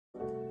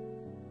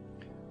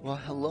Well,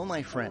 hello,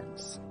 my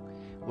friends.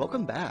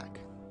 Welcome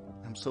back.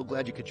 I'm so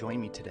glad you could join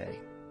me today.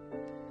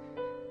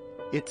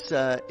 It's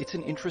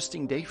an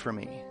interesting day for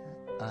me.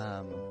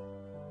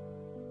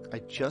 I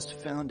just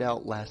found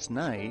out last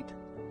night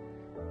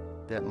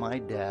that my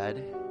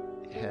dad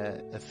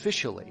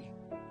officially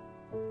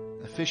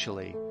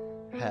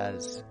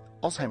has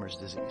Alzheimer's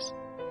disease.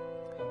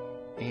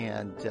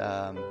 And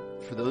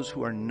for those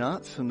who are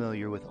not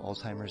familiar with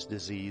Alzheimer's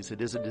disease,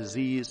 it is a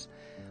disease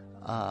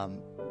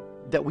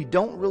that we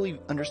don't really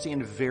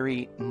understand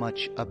very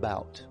much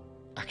about,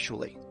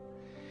 actually.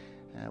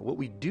 What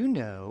we do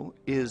know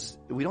is,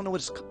 we don't know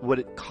what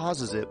it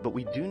causes it, but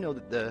we do know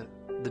that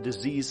the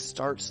disease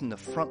starts in the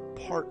front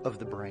part of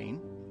the brain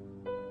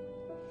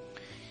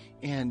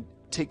and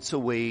takes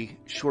away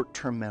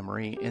short-term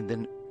memory and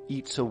then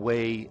eats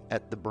away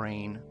at the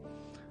brain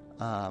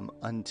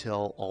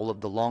until all of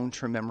the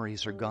long-term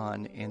memories are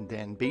gone, and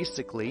then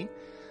basically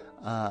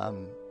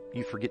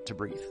you forget to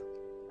breathe,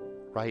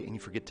 right? And you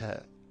forget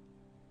to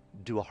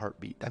do a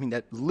heartbeat. I mean,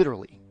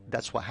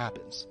 that's what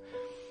happens,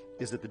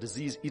 is that the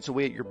disease eats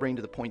away at your brain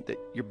to the point that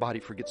your body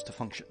forgets to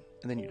function,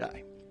 and then you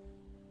die.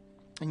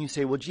 And you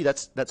say, well, gee,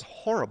 that's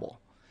horrible.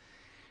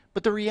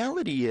 But the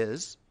reality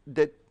is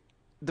that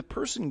the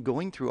person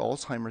going through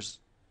Alzheimer's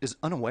is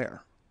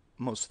unaware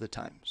most of the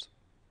times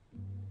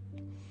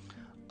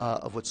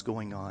of what's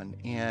going on.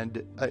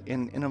 And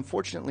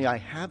unfortunately, I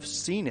have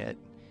seen it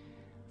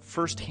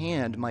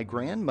firsthand. My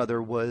grandmother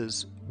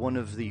was one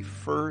of the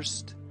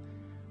first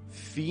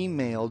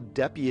female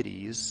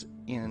deputies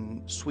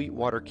in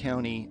Sweetwater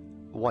County,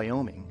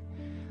 Wyoming.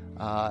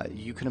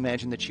 You can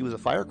imagine that she was a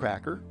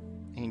firecracker,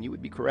 and you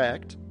would be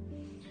correct.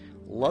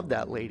 Loved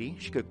that lady.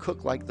 She could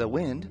cook like the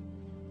wind,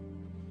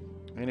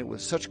 and it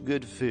was such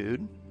good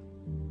food.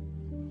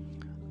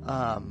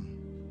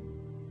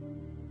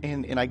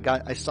 And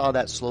I saw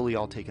that slowly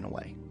all taken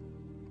away.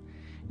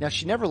 Now,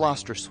 she never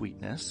lost her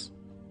sweetness.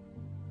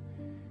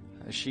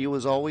 She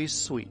was always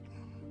sweet,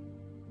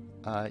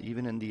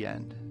 even in the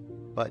end.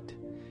 But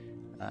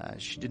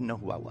she didn't know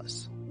who I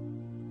was.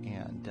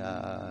 And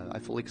I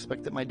fully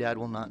expect that my dad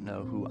will not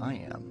know who I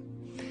am.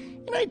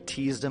 And I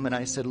teased him and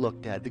I said,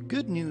 look, Dad, the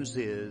good news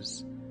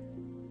is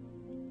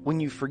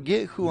when you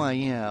forget who I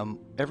am,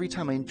 every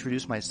time I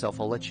introduce myself,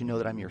 I'll let you know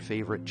that I'm your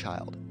favorite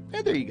child.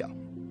 And there you go.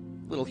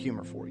 Little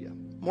humor for you.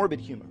 Morbid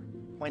humor.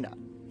 Why not?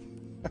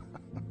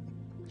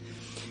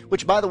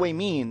 Which, by the way,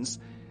 means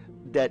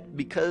that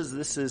because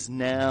this is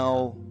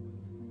now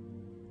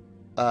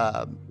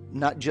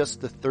not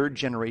just the third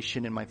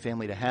generation in my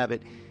family to have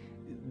it,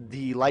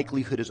 the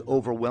likelihood is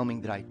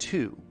overwhelming that I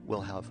too will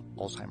have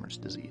Alzheimer's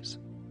disease.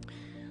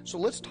 So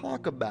let's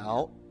talk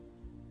about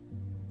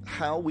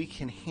how we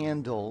can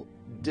handle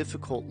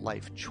difficult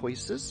life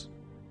choices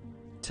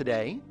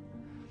today.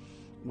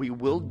 We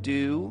will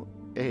do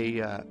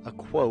a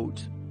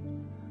quote,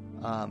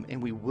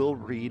 and we will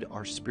read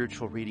our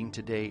spiritual reading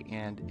today.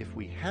 And if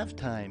we have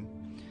time,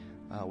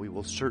 we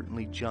will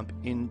certainly jump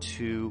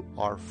into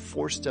our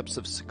 4 steps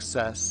of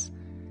success,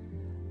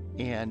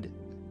 and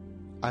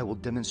I will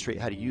demonstrate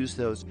how to use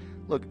those.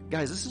 Look,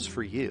 guys, this is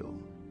for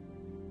you.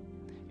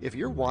 If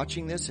you're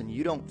watching this and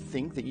you don't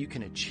think that you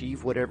can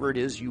achieve whatever it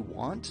is you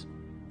want,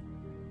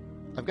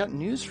 I've got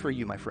news for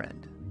you, my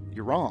friend.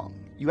 You're wrong.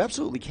 You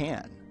absolutely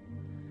can.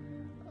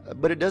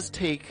 But it does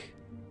take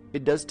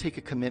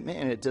a commitment,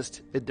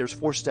 and there's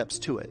 4 steps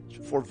to it.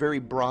 4 very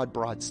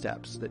broad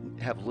steps that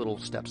have little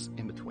steps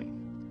in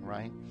between,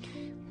 right?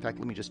 In fact,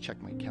 let me just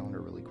check my calendar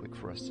really quick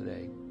for us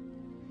today.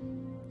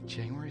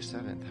 January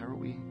 7th. How are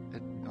we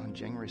on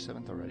January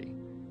 7th already?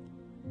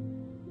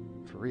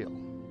 For real.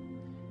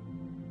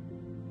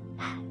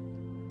 Wow.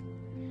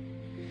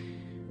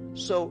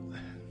 So,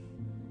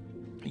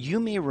 you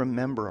may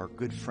remember our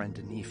good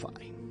friend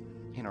Nephi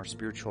in our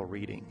spiritual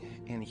reading,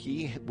 and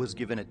he was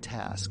given a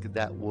task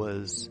that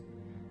was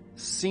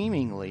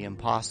seemingly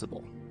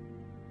impossible.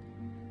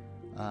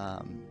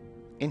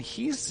 And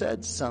he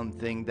said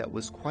something that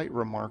was quite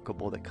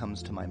remarkable that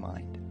comes to my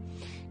mind.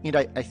 And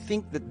I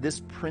think that this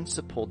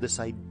principle, this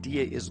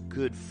idea, is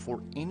good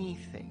for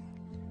anything,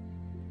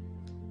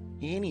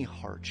 any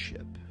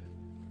hardship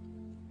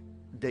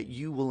that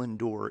you will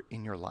endure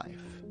in your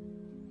life.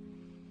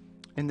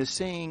 And the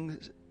saying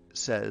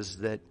says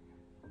that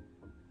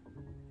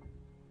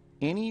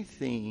any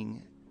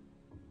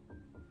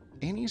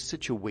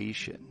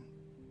situation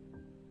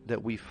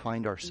that we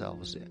find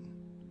ourselves in,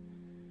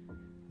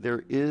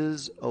 there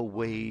is a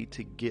way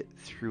to get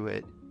through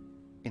it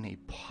in a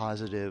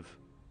positive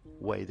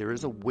way. There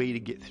is a way to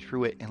get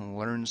through it and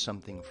learn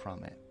something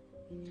from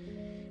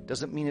it.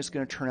 Doesn't mean it's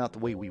going to turn out the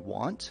way we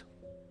want.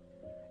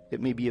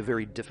 It may be a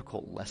very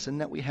difficult lesson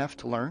that we have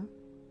to learn,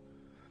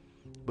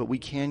 but we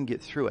can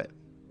get through it.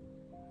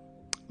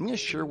 I'm going to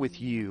share with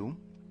you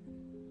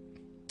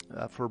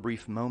for a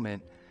brief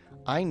moment.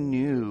 I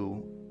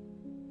knew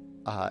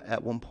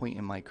at one point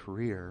in my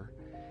career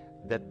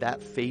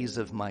that phase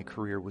of my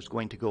career was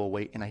going to go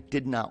away, and I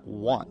did not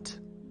want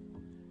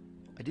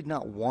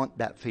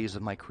that phase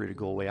of my career to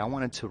go away. I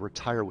wanted to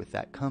retire with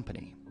that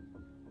company.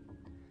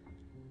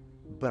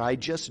 But I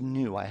just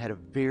knew I had a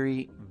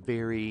very,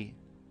 very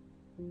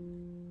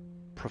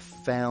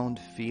profound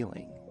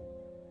feeling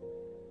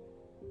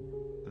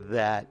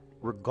that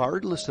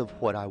regardless of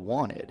what I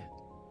wanted,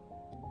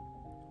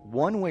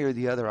 one way or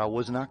the other, I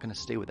was not going to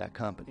stay with that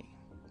company.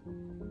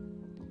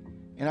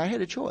 And I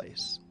had a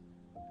choice.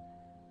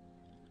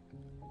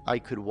 I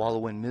could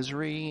wallow in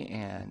misery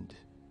and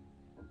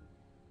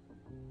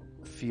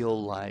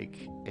feel like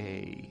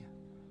a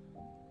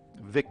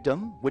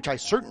victim, which I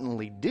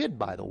certainly did,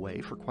 by the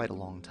way, for quite a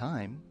long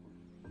time.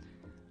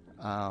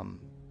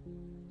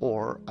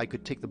 Or I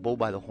could take the bull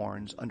by the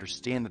horns,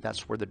 understand that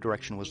that's where the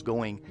direction was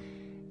going,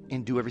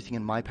 and do everything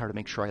in my power to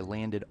make sure I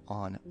landed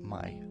on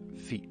my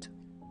feet.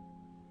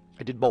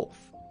 I did both,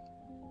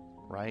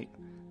 right?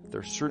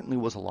 There certainly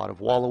was a lot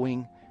of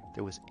wallowing.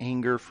 There was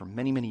anger for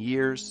many, many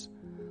years.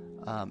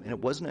 And it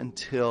wasn't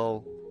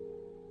until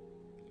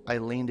I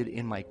landed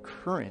in my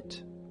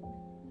current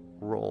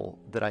role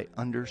that I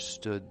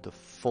understood the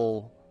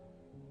full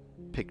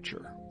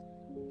picture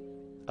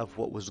of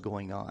what was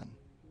going on.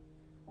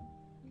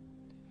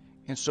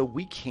 And so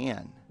we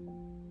can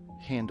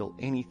handle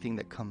anything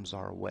that comes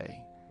our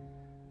way,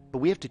 but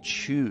we have to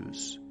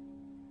choose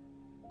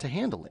to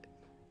handle it.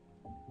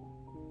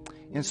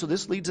 And so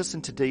this leads us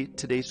into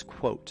today's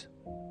quote.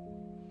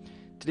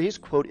 Today's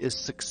quote is,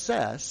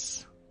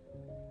 "Success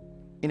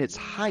in its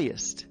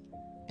highest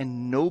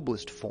and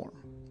noblest form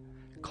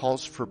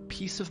calls for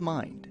peace of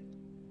mind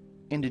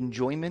and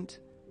enjoyment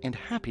and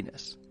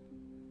happiness,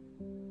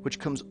 which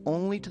comes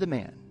only to the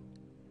man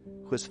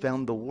who has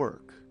found the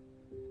work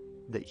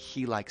that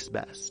he likes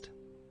best."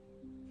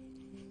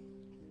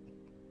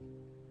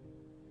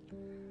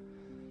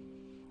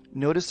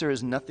 Notice there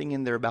is nothing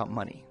in there about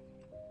money.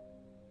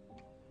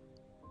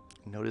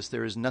 Notice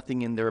there is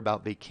nothing in there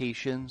about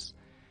vacations.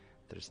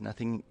 There's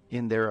nothing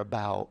in there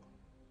about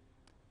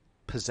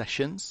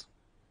possessions.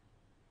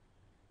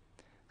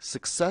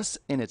 Success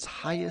in its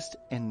highest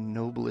and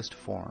noblest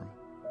form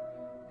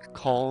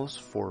calls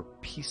for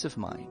peace of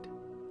mind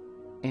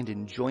and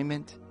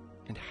enjoyment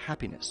and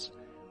happiness,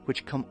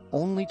 which come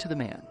only to the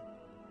man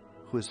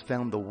who has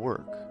found the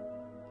work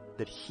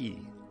that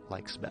he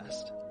likes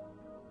best.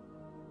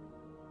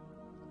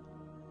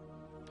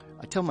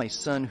 I tell my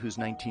son, who's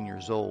 19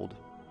 years old,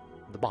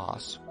 the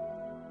boss,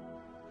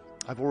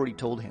 I've already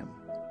told him,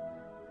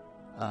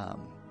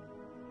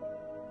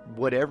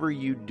 whatever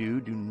you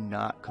do, do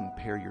not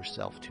compare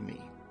yourself to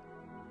me.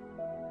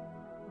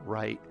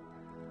 Right?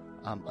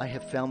 I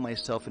have found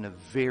myself in a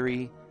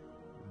very,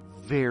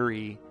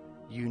 very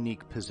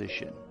unique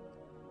position.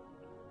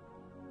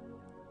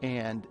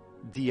 And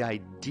the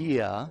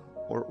idea,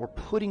 or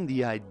putting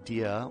the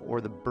idea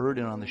or the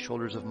burden on the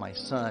shoulders of my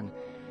son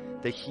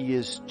that he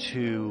is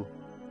to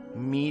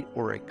meet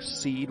or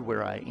exceed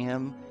where I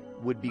am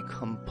would be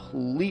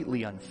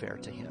completely unfair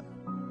to him.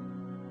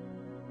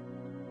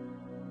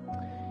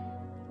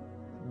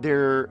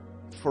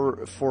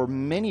 For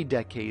many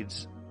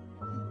decades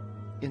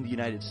in the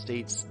United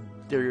States,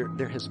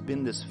 there has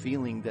been this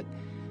feeling that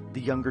the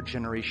younger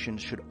generation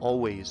should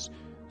always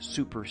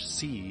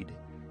supersede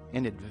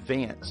and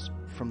advance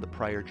from the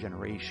prior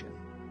generation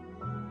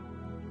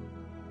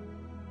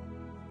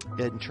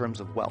in terms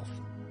of wealth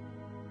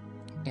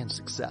and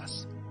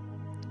success.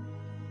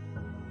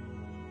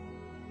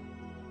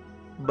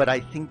 But I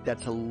think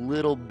that's a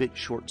little bit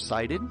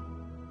short-sighted,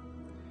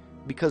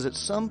 because at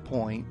some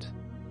point,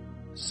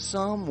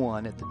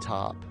 someone at the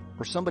top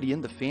or somebody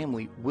in the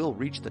family will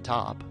reach the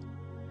top.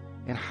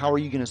 And how are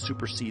you going to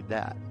supersede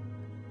that?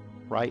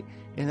 Right?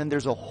 And then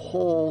there's a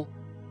whole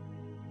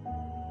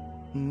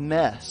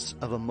mess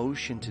of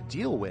emotion to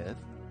deal with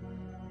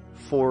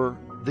for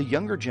the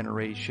younger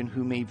generation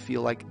who may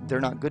feel like they're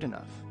not good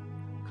enough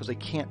because they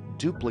can't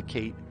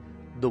duplicate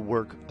the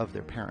work of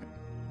their parent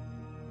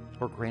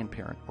or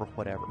grandparent or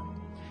whatever.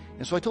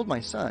 And so I told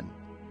my son,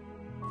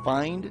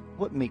 find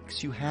what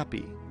makes you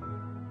happy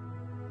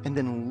and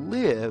then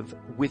live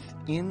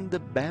within the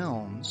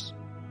bounds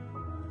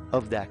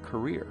of that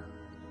career.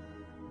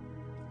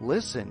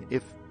 Listen,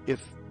 if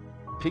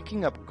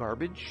picking up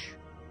garbage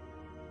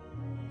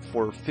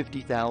for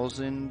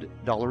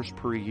 $50,000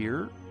 per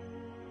year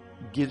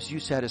gives you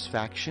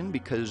satisfaction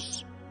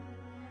because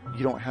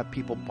you don't have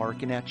people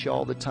barking at you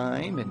all the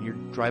time and you're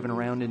driving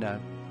around in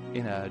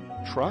a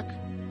truck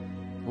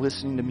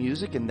listening to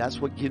music and that's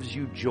what gives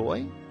you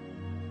joy,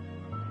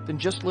 then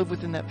just live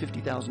within that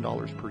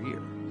 $50,000 per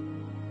year.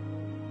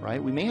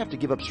 Right? We may have to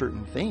give up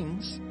certain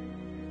things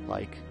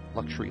like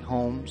luxury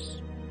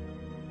homes,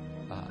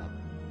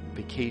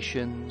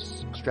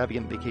 vacations,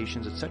 extravagant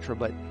vacations, etc.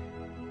 But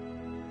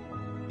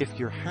if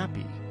you're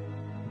happy,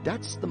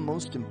 that's the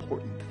most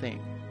important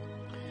thing.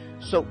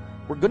 So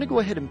we're going to go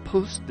ahead and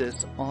post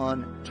this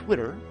on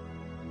Twitter.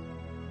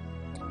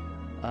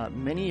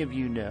 Many of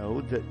you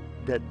know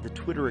that the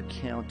Twitter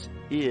account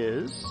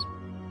is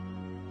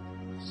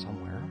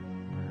somewhere.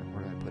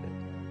 Where did I put it?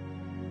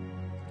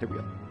 There we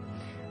go.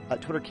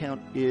 Twitter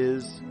account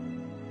is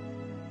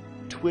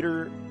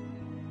Twitter.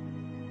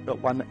 Oh,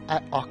 I'm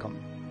at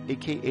Occam,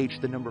 AKH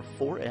the number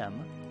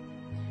 4M.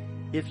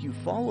 If you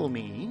follow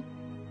me,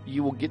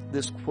 you will get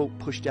this quote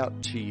pushed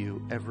out to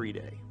you every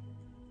day.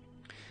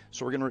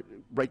 So we're going to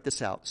write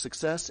this out.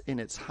 Success in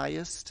its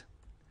highest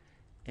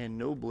and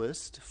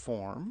noblest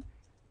form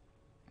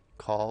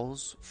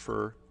calls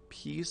for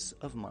peace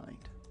of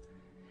mind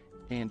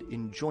and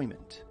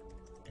enjoyment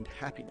and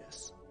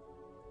happiness,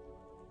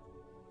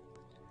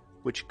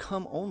 which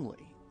come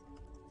only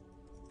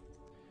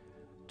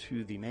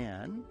to the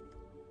man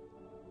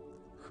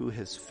who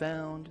has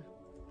found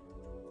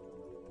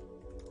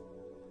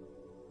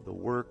the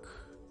work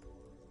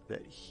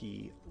that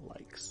he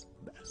likes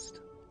best.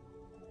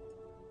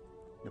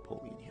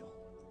 Napoleon Hill.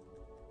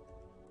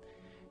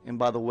 And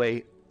by the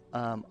way,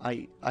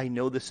 I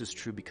know this is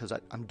true because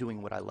I'm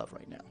doing what I love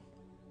right now.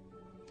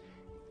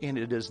 And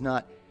it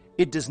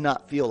does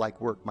not feel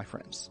like work, my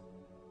friends.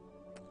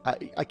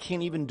 I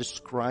can't even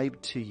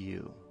describe to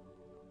you.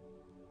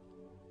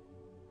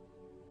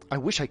 I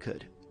wish I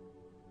could.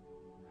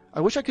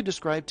 I wish I could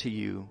describe to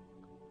you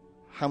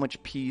how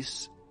much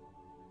peace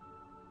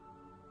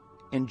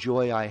and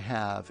joy I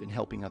have in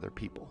helping other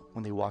people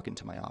when they walk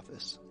into my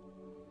office.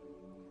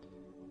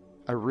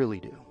 I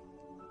really do.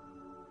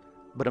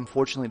 But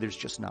unfortunately, there's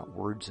just not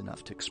words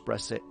enough to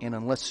express it. And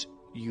unless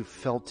you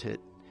felt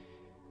it,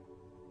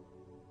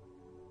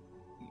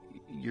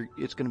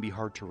 it's going to be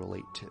hard to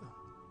relate to.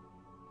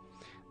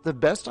 The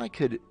best I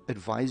could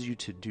advise you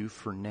to do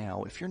for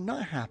now, if you're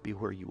not happy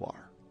where you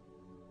are,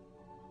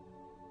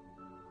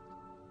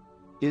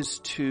 is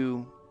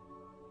to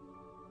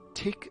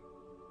take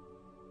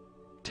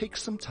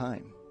some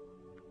time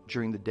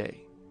during the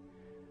day.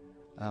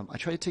 I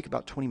try to take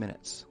about 20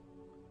 minutes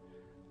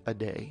a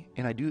day,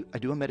 and I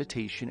do a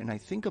meditation, and I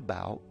think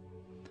about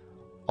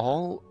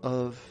all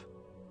of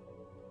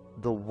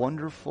the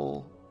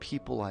wonderful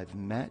people I've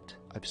met,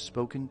 I've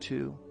spoken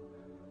to,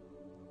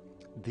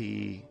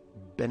 the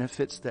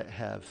benefits that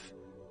have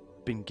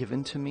been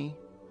given to me,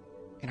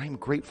 and I'm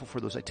grateful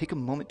for those. I take a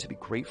moment to be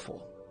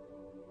grateful.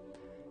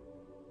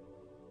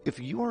 If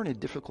you are in a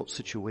difficult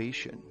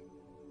situation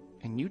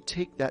and you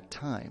take that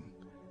time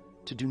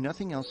to do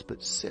nothing else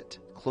but sit,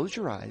 close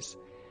your eyes,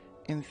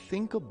 and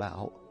think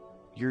about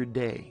your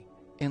day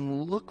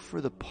and look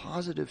for the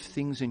positive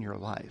things in your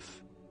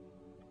life,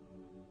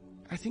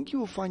 I think you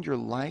will find your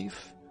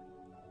life,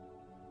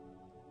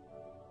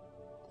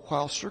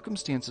 while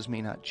circumstances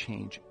may not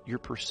change, your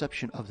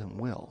perception of them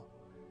will.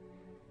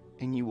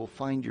 And you will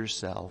find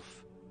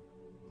yourself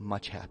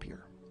much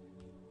happier.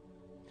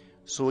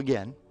 So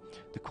again,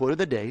 the quote of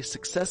the day: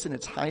 success in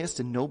its highest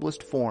and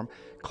noblest form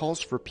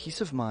calls for peace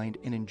of mind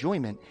and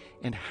enjoyment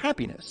and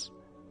happiness,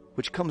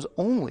 which comes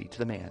only to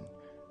the man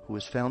who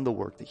has found the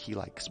work that he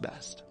likes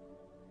best.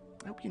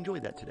 I hope you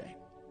enjoyed that today.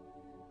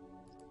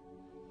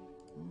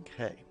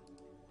 Okay.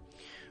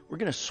 We're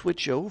going to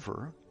switch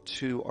over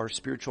to our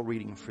spiritual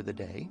reading for the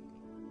day.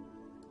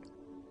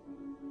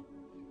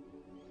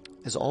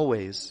 As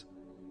always,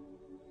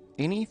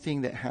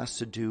 anything that has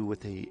to do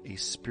with a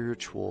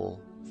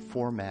spiritual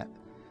format,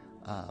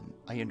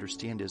 I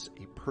understand is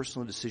a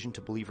personal decision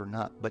to believe or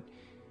not. But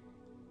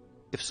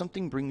if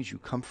something brings you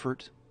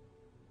comfort,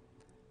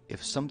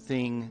 if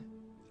something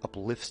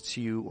uplifts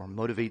you or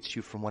motivates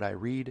you from what I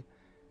read,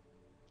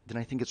 then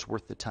I think it's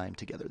worth the time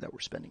together that we're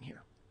spending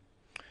here.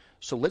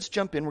 So let's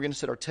jump in. We're going to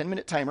set our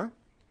 10-minute timer.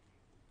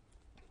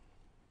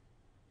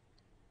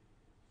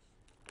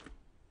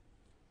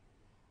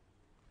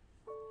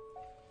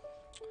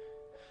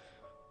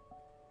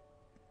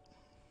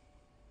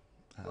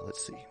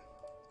 Let's see. There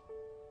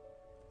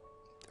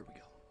we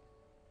go.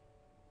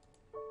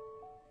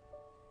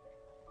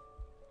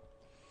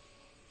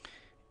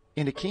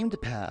 And it came to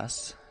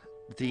pass,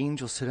 the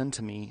angel said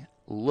unto me,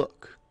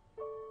 Look,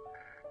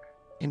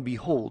 and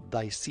behold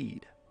thy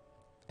seed,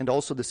 and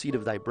also the seed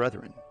of thy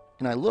brethren.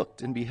 And I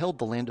looked, and beheld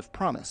the land of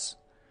promise.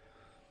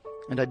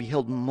 And I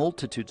beheld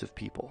multitudes of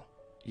people,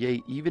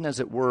 yea, even as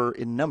it were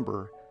in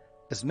number,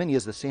 as many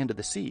as the sand of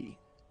the sea.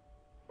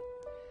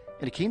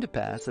 And it came to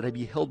pass that I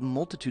beheld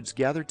multitudes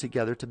gathered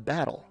together to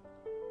battle,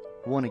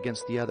 one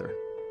against the other.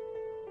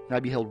 And I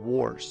beheld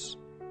wars,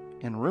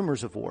 and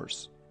rumors of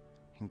wars,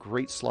 and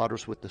great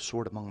slaughters with the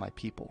sword among my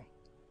people.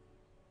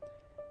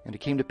 And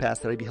it came to pass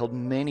that I beheld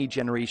many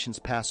generations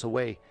pass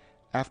away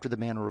after the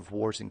manner of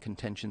wars and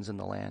contentions in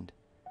the land.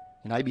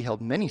 And I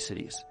beheld many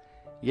cities,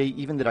 yea,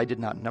 even that I did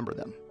not number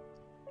them.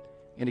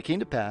 And it came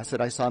to pass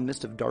that I saw a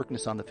mist of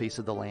darkness on the face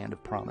of the land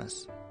of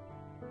promise.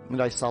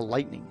 And I saw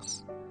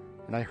lightnings,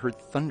 and I heard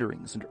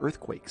thunderings and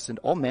earthquakes and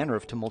all manner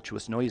of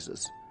tumultuous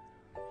noises.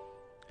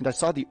 And I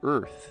saw the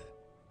earth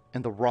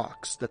and the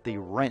rocks that they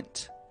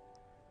rent.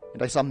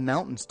 And I saw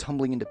mountains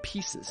tumbling into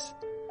pieces.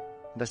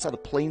 And I saw the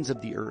plains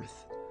of the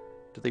earth,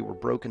 that they were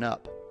broken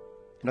up.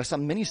 And I saw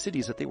many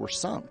cities that they were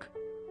sunk.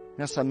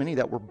 And I saw many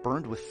that were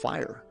burned with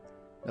fire.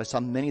 And I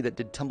saw many that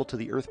did tumble to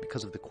the earth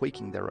because of the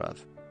quaking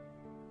thereof.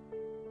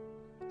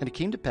 And it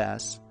came to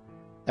pass,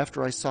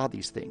 after I saw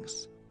these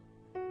things,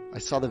 I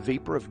saw the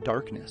vapor of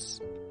darkness,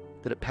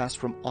 that it passed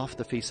from off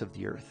the face of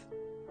the earth.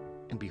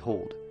 And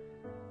behold,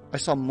 I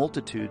saw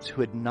multitudes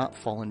who had not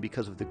fallen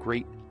because of the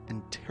great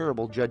and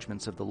terrible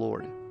judgments of the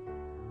Lord.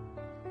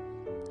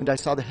 And I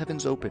saw the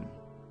heavens open,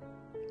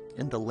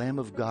 and the Lamb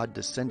of God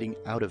descending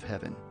out of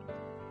heaven.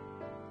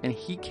 And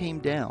he came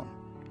down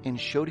and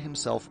showed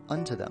himself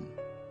unto them.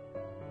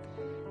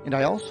 And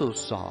I also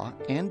saw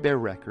and bear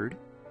record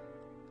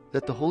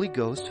that the Holy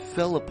Ghost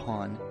fell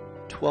upon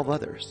 12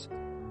 others,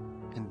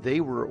 and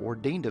they were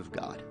ordained of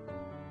God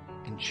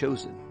and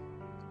chosen.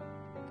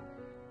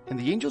 And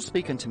the angel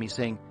spake unto me,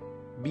 saying,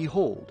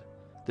 Behold,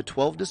 the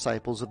 12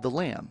 disciples of the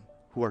Lamb,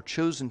 who are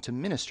chosen to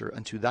minister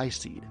unto thy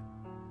seed.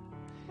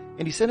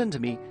 And he said unto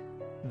me,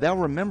 Thou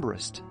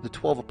rememberest the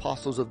 12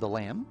 apostles of the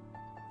Lamb?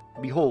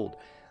 Behold,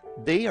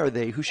 they are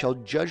they who shall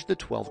judge the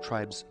 12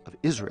 tribes of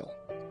Israel.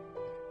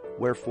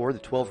 Wherefore the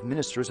 12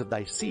 ministers of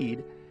thy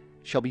seed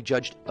shall be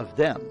judged of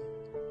them,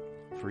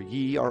 for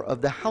ye are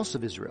of the house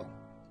of Israel.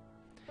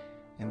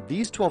 And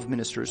these 12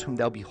 ministers whom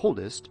thou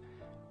beholdest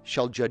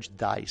shall judge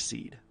thy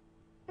seed.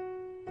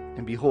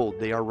 And behold,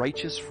 they are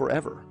righteous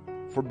forever,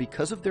 for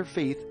because of their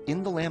faith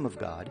in the Lamb of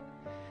God,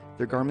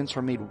 their garments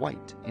are made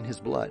white in his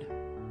blood.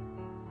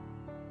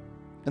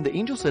 And the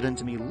angel said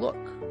unto me, Look.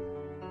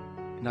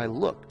 And I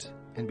looked,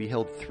 and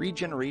beheld 3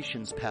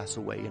 generations pass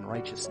away in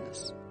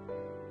righteousness,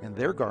 and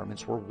their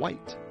garments were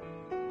white,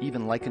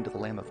 even like unto the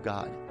Lamb of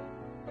God.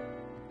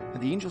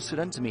 And the angel said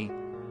unto me,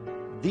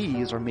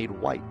 These are made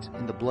white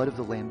in the blood of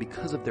the Lamb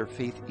because of their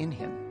faith in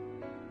him.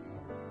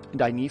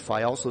 And I,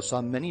 Nephi, also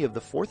saw many of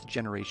the 4th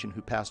generation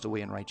who passed away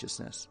in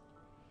righteousness.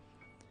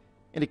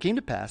 And it came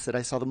to pass that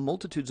I saw the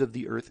multitudes of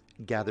the earth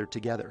gathered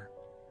together.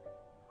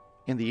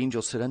 And the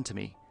angel said unto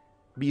me,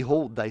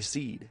 Behold thy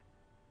seed,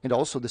 and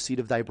also the seed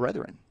of thy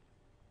brethren.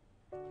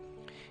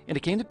 And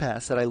it came to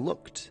pass that I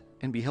looked,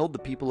 and beheld the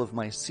people of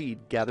my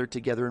seed gathered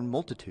together in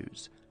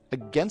multitudes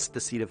against the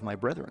seed of my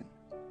brethren.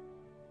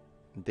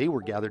 And they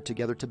were gathered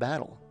together to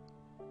battle.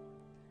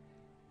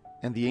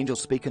 And the angel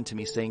spake unto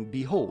me, saying,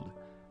 Behold,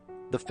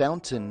 the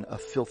fountain of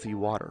filthy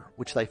water,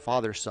 which thy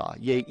father saw,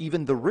 yea,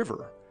 even the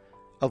river,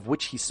 of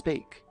which he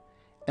spake,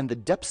 and the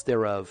depths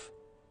thereof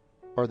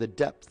are the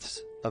depths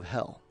of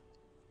hell.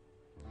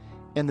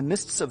 And the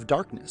mists of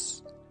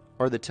darkness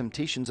are the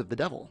temptations of the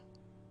devil,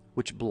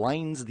 which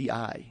blinds the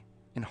eye,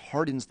 and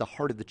hardens the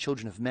heart of the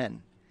children of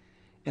men,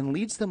 and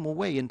leads them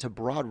away into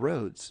broad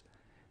roads,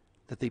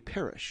 that they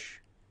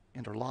perish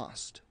and are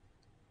lost.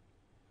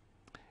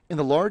 In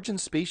the large and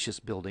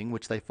spacious building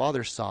which thy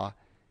father saw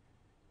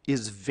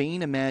is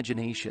vain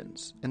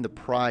imaginations, and the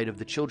pride of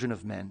the children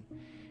of men,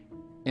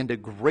 and a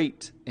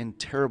great and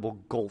terrible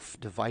gulf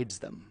divides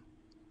them.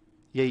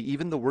 Yea,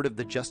 even the word of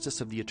the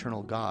justice of the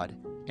eternal God,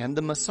 and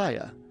the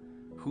Messiah,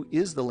 who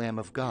is the Lamb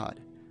of God,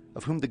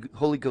 of whom the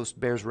Holy Ghost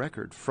bears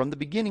record, from the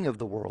beginning of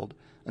the world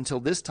until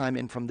this time,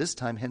 and from this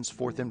time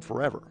henceforth and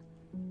forever.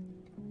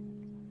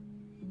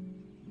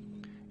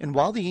 And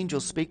while the angel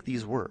spake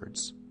these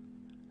words,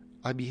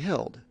 I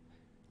beheld,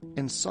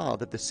 and saw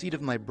that the seed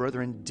of my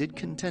brethren did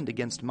contend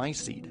against my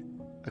seed,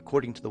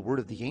 according to the word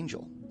of the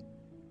angel.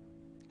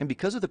 And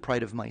because of the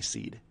pride of my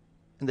seed,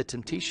 and the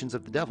temptations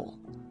of the devil,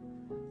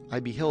 I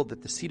beheld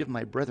that the seed of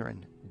my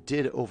brethren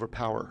did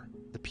overpower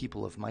the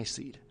people of my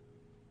seed.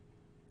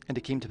 And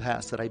it came to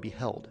pass that I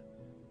beheld,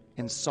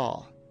 and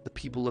saw the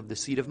people of the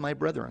seed of my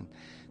brethren,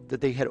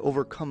 that they had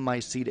overcome my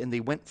seed, and they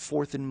went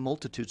forth in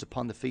multitudes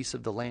upon the face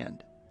of the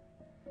land.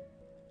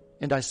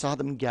 And I saw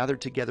them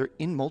gathered together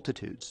in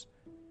multitudes.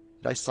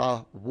 And I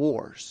saw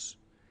wars,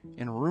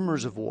 and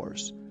rumors of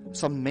wars. I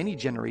saw many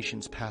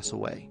generations pass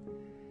away.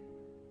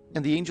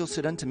 And the angel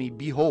said unto me,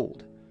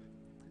 Behold,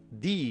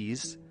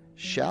 these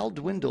shall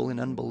dwindle in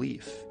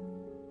unbelief.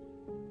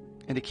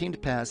 And it came to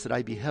pass that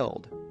I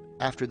beheld,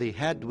 after they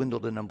had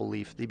dwindled in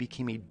unbelief, they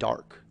became a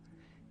dark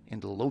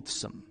and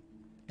loathsome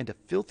and a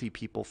filthy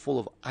people, full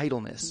of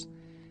idleness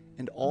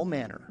and all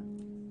manner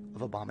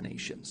of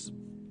abominations.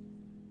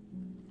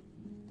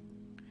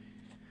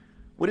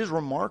 What is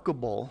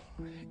remarkable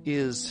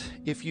is,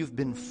 if you've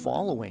been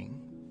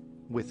following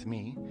with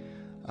me,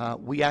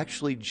 we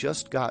actually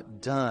just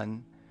got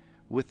done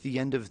with the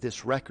end of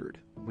this record,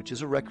 which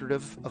is a record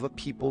of a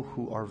people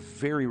who are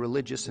very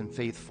religious and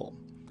faithful.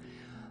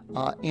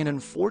 And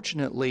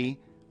unfortunately,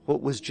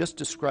 what was just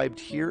described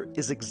here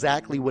is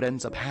exactly what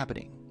ends up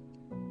happening.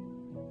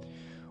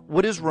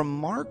 What is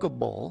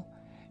remarkable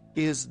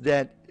is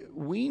that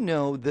we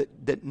know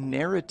that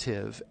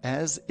narrative,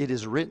 as it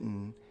is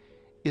written,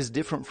 is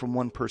different from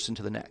one person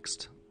to the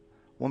next.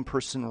 One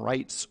person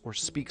writes or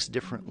speaks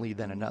differently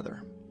than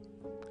another.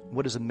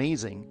 What is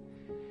amazing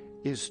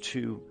is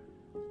to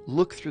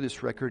look through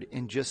this record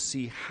and just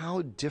see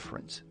how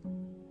different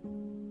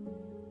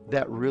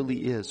that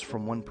really is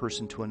from one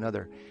person to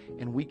another.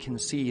 And we can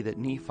see that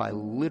Nephi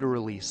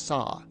literally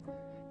saw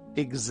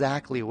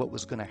exactly what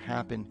was going to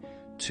happen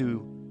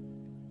to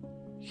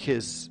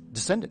his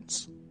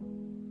descendants,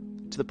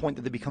 to the point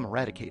that they become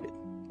eradicated.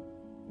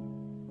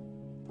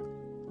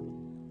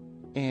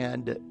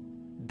 And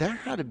that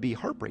had to be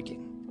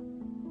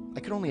heartbreaking. I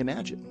can only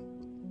imagine.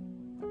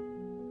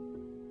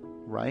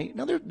 Right?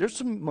 Now, there's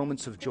some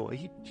moments of joy.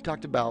 He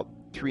talked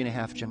about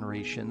 3.5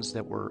 generations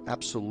that were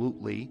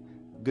absolutely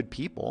good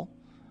people.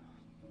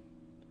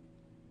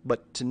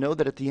 But to know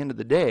that at the end of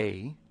the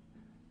day,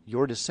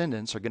 your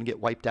descendants are going to get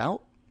wiped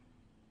out,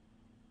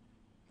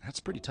 that's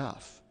pretty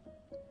tough.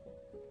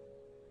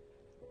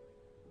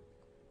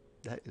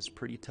 That is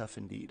pretty tough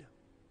indeed.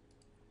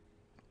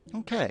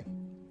 Okay.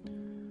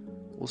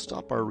 We'll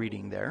stop our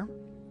reading there.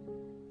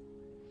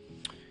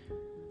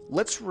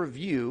 Let's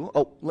review.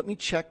 Oh, let me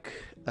check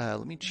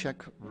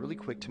really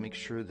quick to make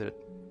sure that,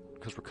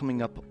 because we're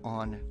coming up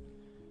on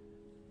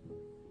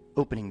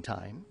opening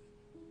time.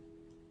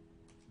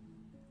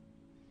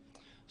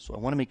 So I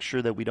want to make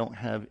sure that we don't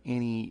have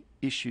any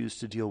issues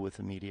to deal with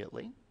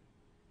immediately.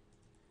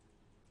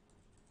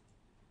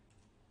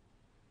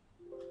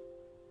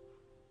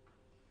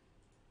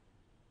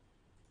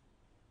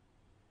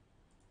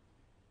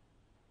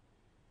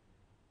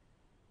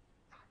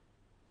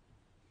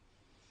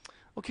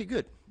 Okay,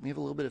 good. We have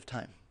a little bit of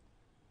time.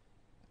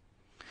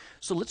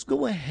 So let's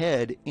go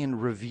ahead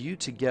and review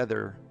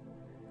together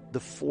the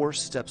 4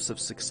 steps of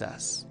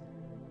success.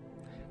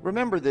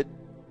 Remember that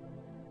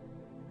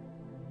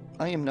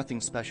I am nothing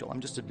special. I'm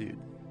just a dude,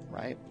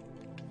 right?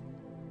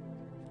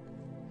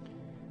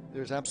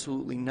 There's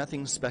absolutely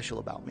nothing special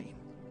about me.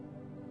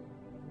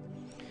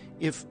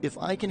 If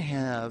I can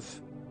have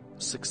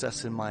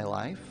success in my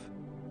life,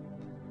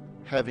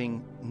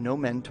 having no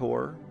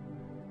mentor,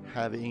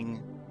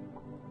 having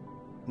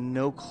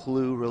no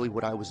clue really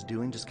what I was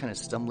doing, just kind of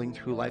stumbling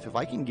through life. If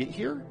I can get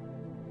here,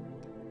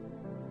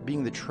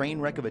 being the train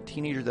wreck of a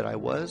teenager that I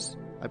was,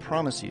 I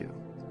promise you,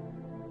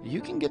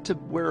 you can get to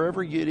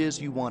wherever it is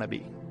you want to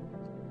be.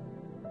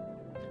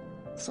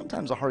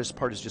 Sometimes the hardest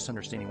part is just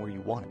understanding where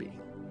you want to be,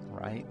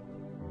 right?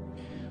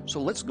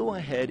 So let's go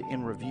ahead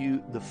and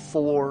review the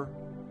 4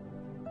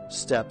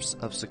 steps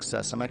of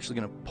success. I'm actually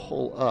going to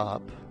pull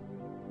up.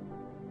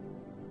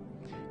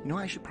 You know,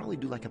 I should probably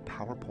do like a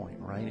PowerPoint,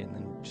 right? And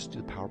then just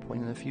do the PowerPoint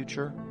in the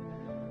future.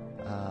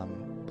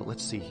 But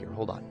let's see here.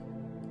 Hold on.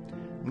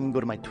 I'm going to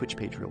go to my Twitch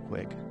page real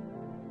quick.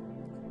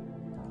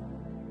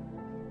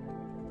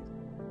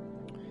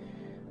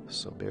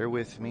 So bear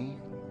with me.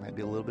 Might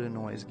be a little bit of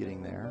noise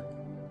getting there.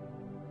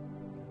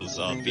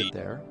 Get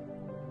there.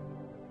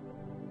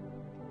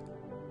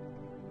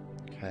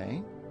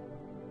 Okay.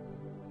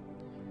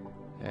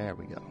 There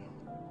we go.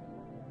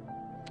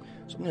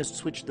 So I'm going to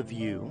switch the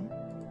view.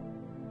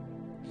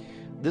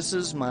 This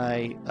is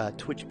my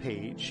Twitch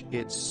page.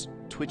 It's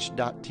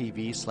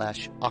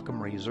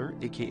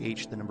twitch.tv/OccamRazor,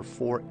 AKH the number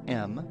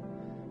 4M,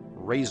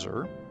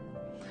 Razor.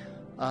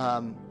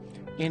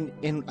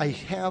 And I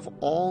have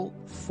all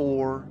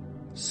 4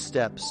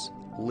 steps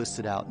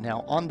listed out.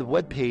 Now, on the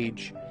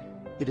webpage,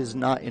 it is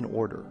not in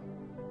order,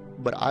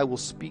 but I will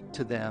speak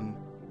to them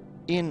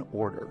in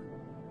order,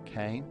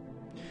 okay?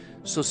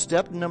 So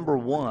step number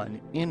 1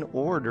 in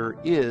order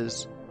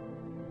is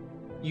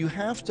you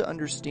have to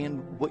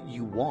understand what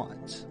you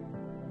want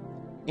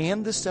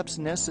and the steps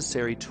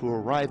necessary to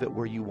arrive at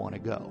where you want to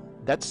go.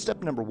 That's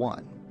step number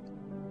 1.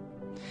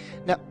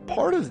 Now,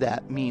 part of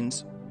that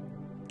means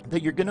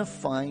that you're going to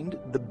find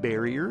the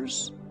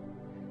barriers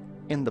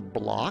and the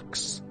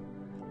blocks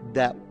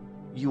that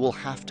you will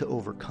have to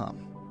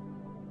overcome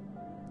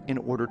in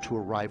order to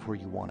arrive where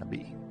you want to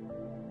be.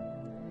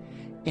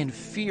 And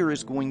fear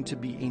is going to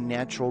be a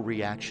natural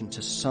reaction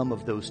to some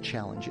of those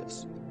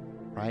challenges,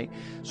 right?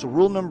 So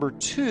rule number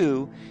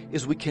 2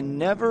 is we can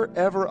never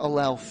ever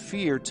allow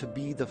fear to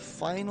be the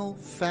final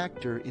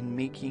factor in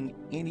making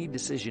any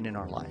decision in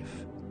our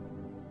life.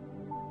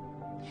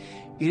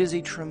 It is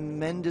a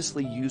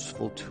tremendously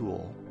useful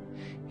tool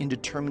in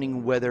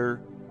determining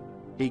whether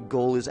a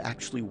goal is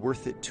actually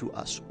worth it to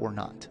us or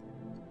not,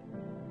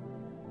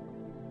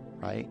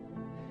 right?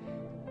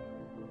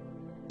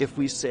 If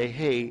we say,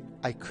 hey,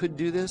 I could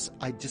do this,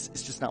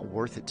 it's just not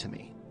worth it to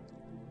me,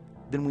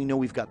 then we know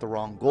we've got the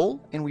wrong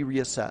goal and we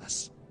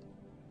reassess.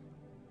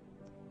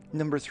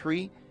 Number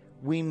 3,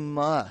 we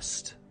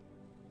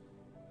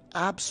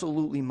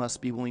absolutely must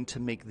be willing to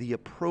make the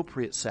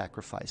appropriate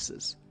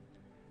sacrifices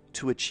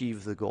to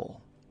achieve the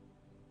goal.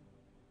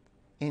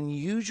 And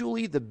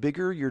usually the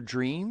bigger your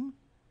dream,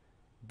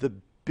 the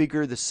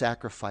bigger the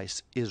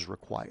sacrifice is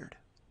required.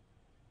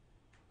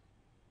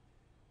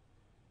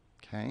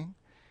 Okay?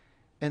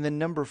 And then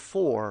number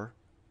 4,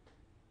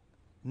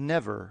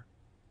 never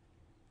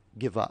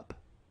give up.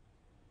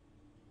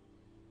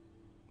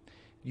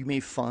 You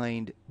may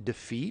find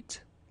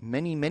defeat,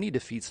 many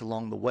defeats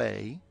along the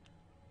way,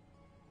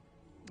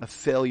 a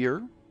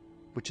failure,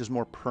 which is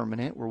more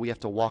permanent, where we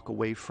have to walk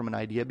away from an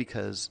idea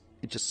because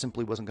it just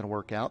simply wasn't going to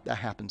work out. That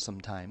happens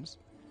sometimes.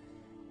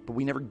 But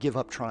we never give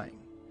up trying.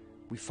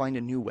 We find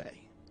a new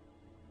way.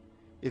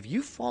 If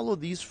you follow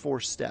these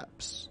 4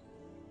 steps,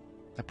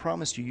 I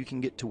promise you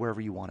can get to wherever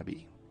you want to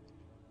be.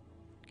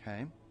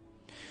 Okay?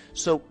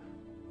 So,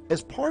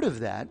 as part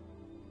of that,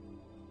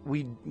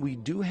 we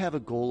do have a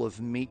goal of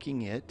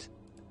making it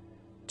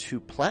to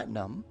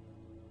platinum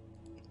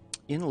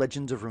in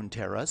Legends of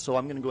Runeterra. So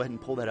I'm going to go ahead and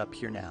pull that up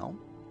here now.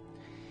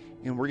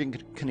 And we're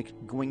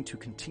going to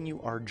continue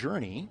our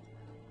journey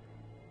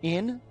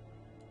on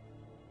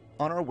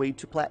our way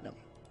to platinum.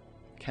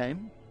 Okay?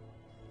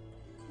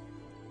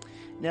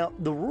 Now,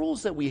 the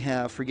rules that we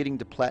have for getting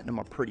to platinum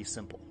are pretty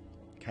simple.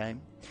 Okay?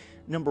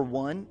 Number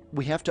one,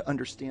 we have to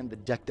understand the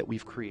deck that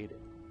we've created.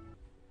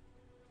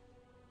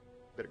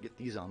 Better get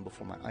these on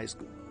before my eyes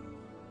go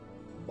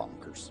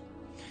bonkers.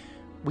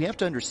 We have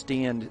to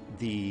understand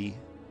the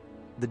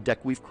deck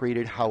we've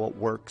created, how it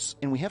works,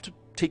 and we have to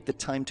take the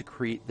time to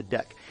create the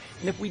deck.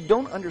 And if we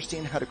don't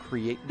understand how to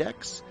create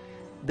decks,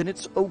 then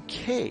it's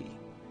okay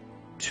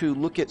to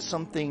look at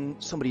something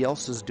somebody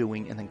else is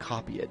doing and then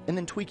copy it, and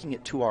then tweaking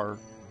it to our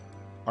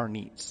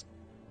needs,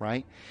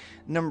 right?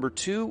 Number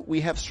two,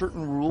 we have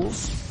certain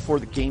rules for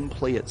the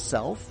gameplay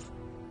itself,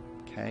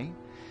 okay?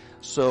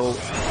 So,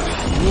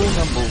 rule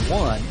number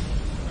one,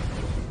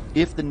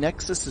 if the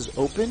nexus is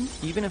open,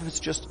 even if it's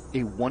just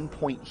a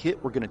 1-point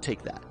hit, we're going to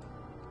take that.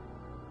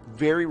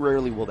 Very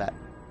rarely will that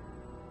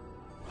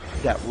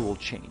rule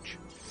change.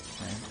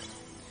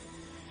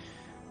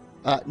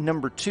 Okay?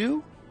 Number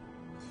two,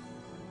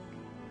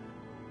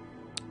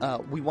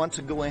 we want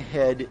to go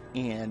ahead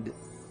and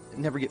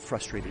never get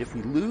frustrated. If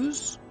we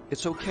lose,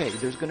 it's okay.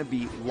 There's going to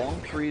be long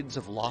periods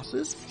of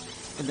losses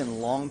and then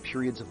long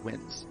periods of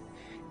wins.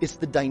 It's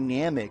the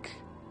dynamic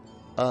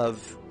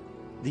of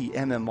the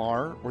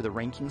MMR or the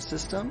ranking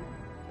system.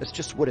 That's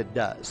just what it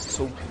does.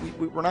 So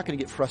we're not going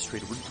to get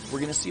frustrated. We're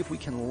going to see if we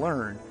can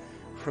learn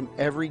from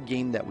every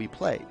game that we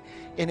play.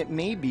 And it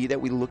may be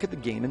that we look at the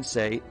game and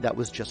say, that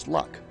was just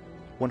luck.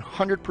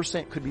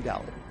 100% could be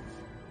valid.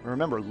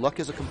 Remember, luck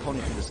is a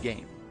component in this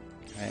game.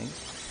 Okay?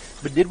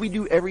 But did we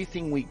do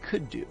everything we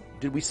could do?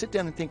 Did we sit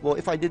down and think, well,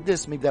 if I did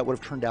this, maybe that would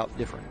have turned out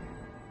different?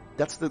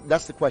 That's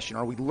the question.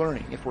 Are we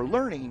learning? If we're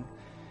learning,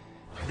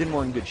 then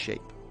we're in good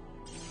shape.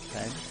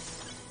 Okay?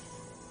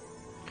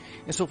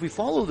 And so if we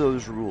follow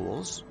those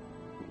rules,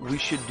 we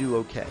should do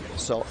okay.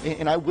 So,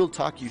 and I will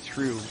talk you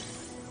through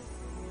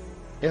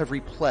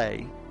every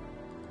play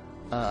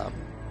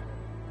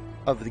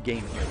of the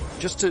game here,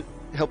 just to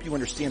help you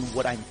understand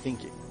what I'm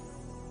thinking.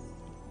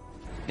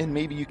 And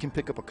maybe you can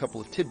pick up a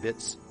couple of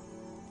tidbits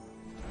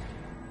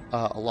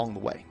along the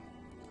way.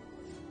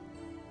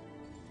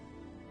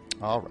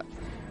 All right.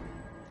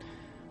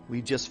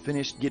 We just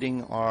finished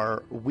getting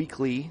our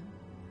weekly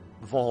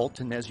vault,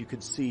 and as you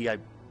could see, I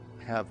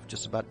have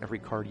just about every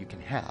card you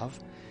can have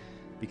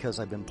because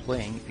I've been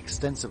playing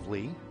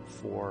extensively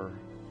for,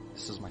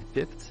 this is my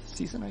 5th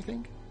season, I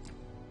think.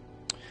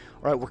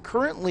 All right, we're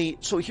currently,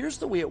 so here's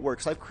the way it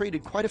works. I've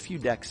created quite a few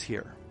decks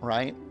here,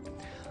 right?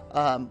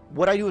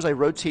 What I do is I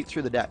rotate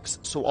through the decks.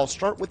 So I'll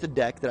start with the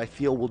deck that I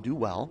feel will do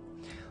well.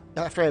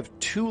 After I have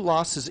 2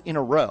 losses in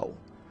a row,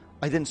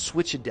 I then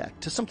switch a deck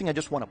to something I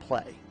just want to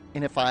play.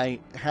 And if I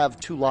have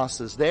 2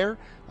 losses there,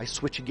 I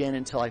switch again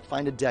until I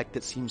find a deck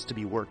that seems to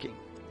be working.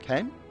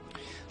 Okay?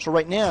 So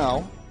right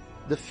now,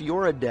 the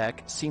Fiora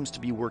deck seems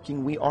to be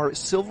working. We are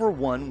Silver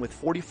 1 with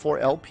 44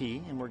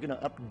 LP, and we're going to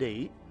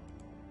update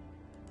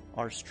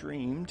our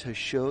stream to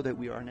show that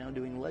we are now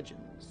doing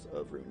Legends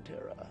of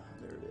Runeterra.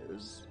 There it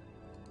is.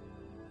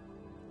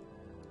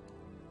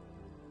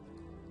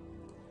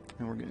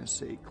 And we're going to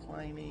say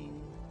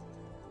climbing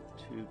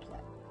to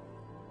plat.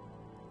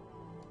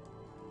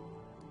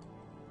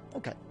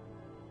 Okay.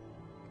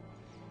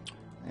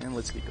 And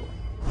let's get going.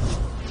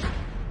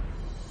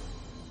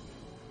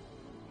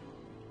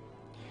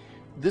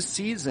 This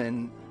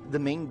season, the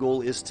main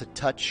goal is to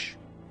touch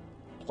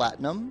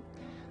Platinum,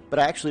 but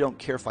I actually don't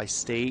care if I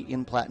stay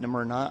in Platinum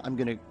or not. I'm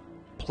going to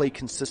play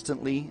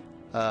consistently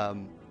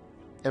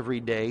every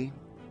day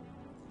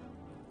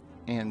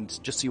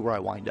and just see where I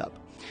wind up.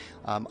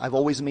 I've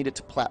always made it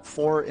to Plat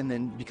 4, and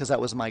then because that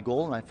was my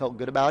goal and I felt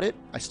good about it,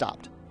 I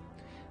stopped.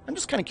 I'm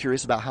just kind of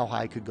curious about how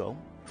high I could go.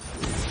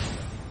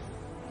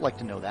 I'd like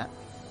to know that.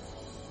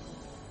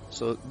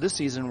 So this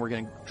season, we're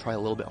going to try a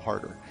little bit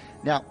harder.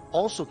 Now,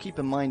 also keep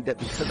in mind that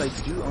because I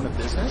do own a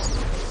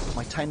business,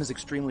 my time is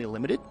extremely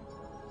limited.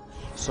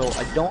 So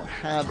I don't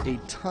have a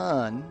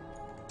ton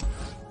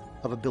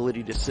of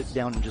ability to sit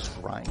down and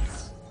just grind.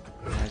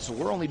 Right, so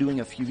we're only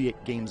doing a few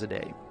games a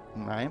day.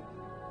 All right?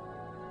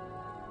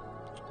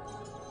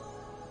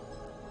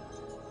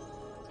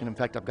 And in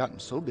fact, I've gotten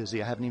so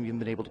busy, I haven't even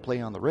been able to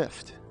play on the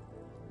Rift.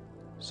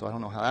 So I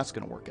don't know how that's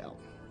going to work out.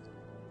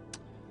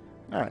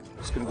 All right,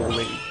 just going to go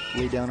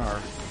lay down our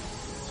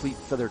Fleet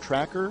Feather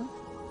Tracker.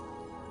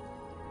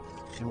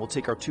 And we'll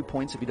take our 2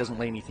 points if he doesn't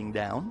lay anything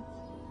down.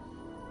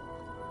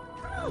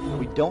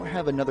 We don't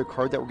have another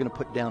card that we're going to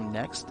put down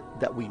next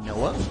that we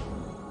know of.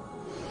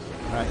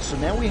 All right, so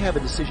now we have a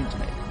decision to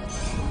make.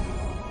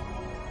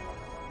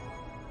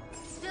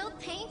 Spilled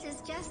paint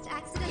is just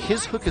accidental.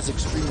 His hook is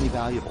extremely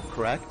valuable,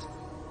 correct?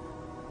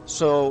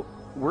 So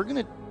we're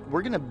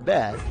gonna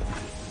bet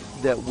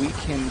that we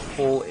can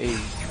pull a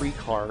 3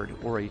 card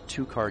or a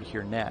 2 card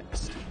here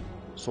next.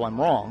 So I'm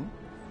wrong,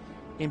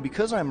 and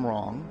because I'm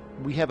wrong,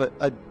 we have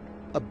a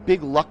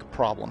big luck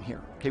problem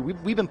here. Okay,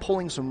 we've been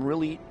pulling some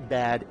really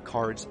bad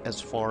cards as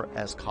far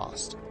as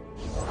cost.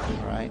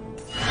 All right.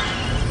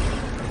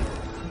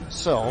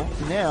 So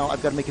now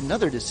I've got to make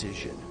another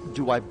decision.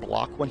 Do I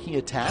block when he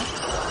attacks,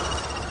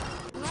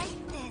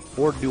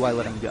 or do I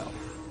let him go?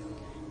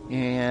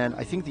 And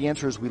I think the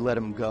answer is we let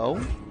him go,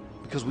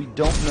 because we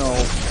don't know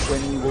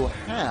when we will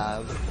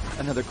have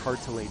another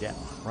card to lay down,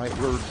 right?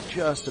 We're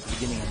just at the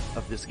beginning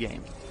of this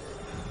game.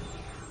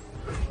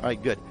 All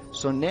right, good.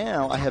 So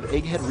now I have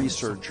Egghead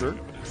Researcher.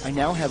 I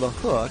now have a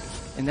hook,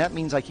 and that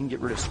means I can get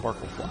rid of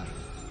Sparklefly.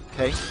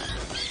 Okay?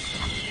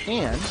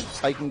 And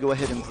I can go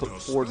ahead and put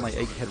forward my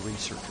Egghead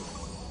Researcher.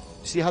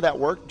 See how that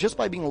worked? Just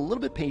by being a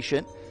little bit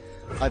patient,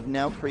 I've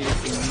now created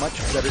a much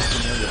better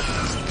scenario.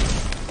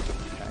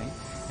 Okay?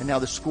 And now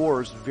the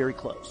score is very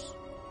close.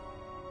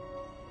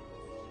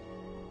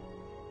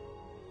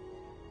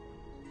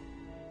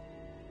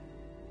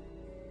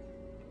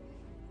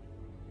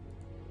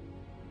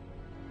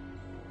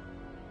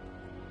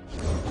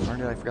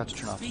 I forgot to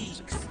turn off the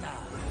music.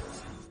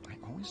 I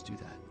always do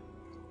that.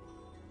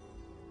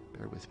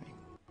 Bear with me.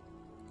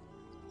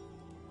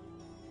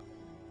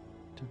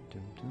 Dun,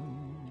 dun,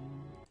 dun.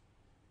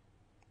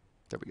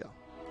 There we go.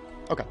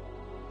 Okay.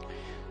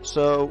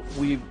 So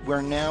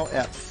we're now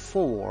at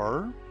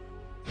 4.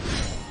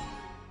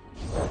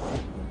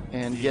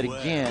 And yet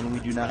again, we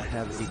do not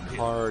have a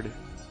card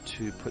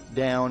to put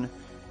down.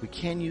 We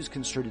can use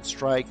Concerted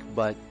Strike,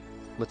 but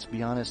let's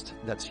be honest,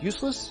 that's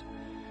useless.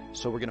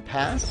 So we're going to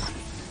pass.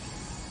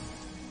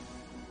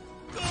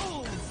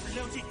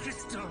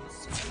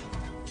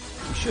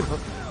 He should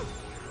hook him.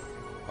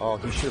 Oh,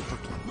 he should have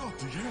hooked him. Not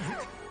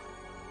yet.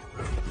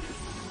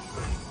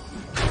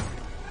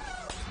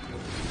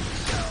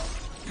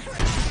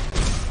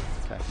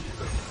 Okay.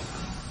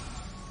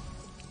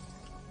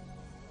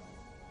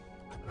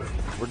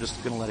 We're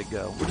just going to let it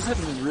go. We're just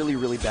having really,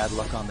 really bad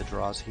luck on the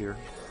draws here.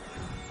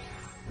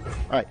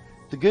 Alright,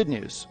 the good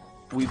news.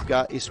 We've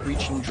got a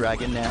Screeching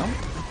Dragon now.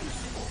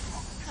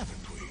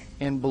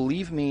 And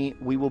believe me,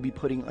 we will be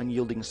putting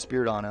Unyielding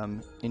Spirit on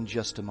him in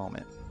just a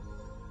moment.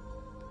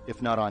 If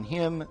not on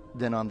him,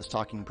 then on the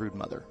Stalking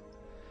Broodmother.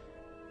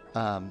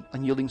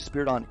 Unyielding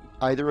Spirit on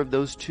either of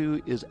those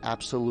two is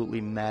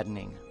absolutely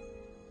maddening.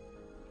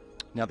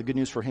 Now, the good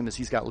news for him is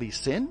he's got Lee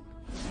Sin.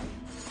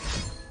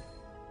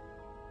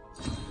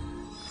 So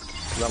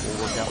that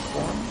will work out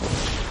for him.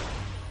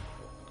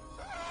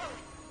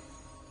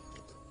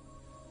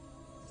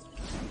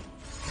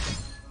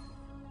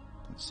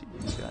 Let's see,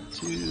 he's got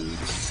 2,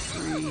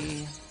 3,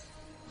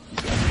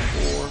 he's got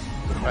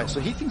 4. Alright, so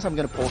he thinks I'm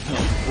going to pull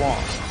him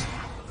wrong.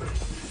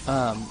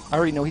 I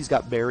already know he's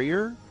got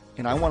Barrier,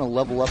 and I want to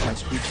level up my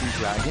Screeching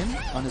Dragon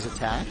on his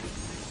attack.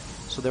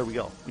 So there we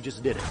go. We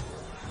just did it.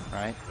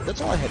 Right? That's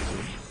all I had to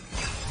do.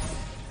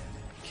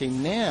 Okay,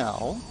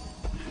 now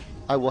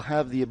I will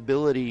have the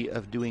ability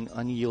of doing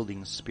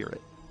Unyielding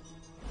Spirit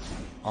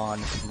on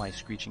my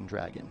Screeching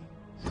Dragon.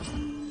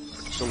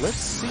 So let's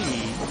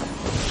see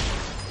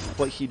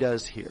what he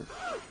does here.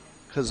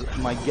 Because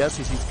my guess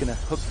is he's going to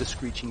hook the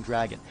Screeching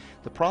Dragon.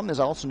 The problem is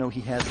I also know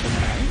he has the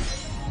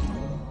knife.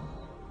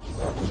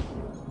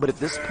 But at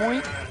this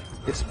point,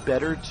 it's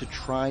better to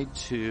try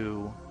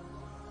to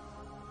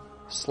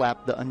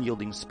slap the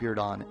Unyielding Spirit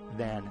on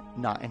than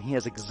not. And he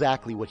has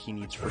exactly what he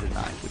needs for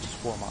deny, which is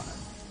 4 mana,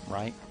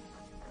 right?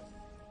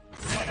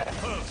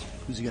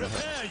 Who's he going to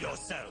hit?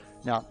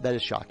 Now, that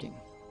is shocking.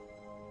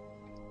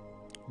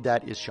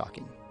 That is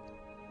shocking.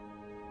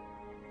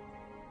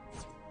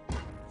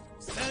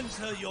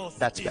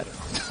 That's better.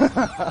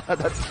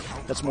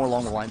 that's more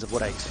along the lines of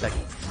what I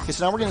expected. Okay,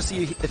 so now we're going to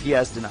see if he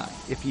has deny.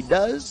 If he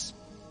does,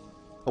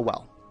 oh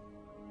well.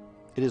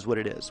 It is what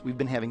it is. We've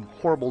been having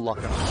horrible luck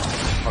on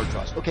hard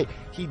draws. Okay,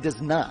 he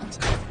does not.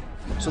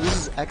 So this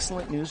is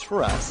excellent news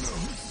for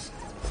us.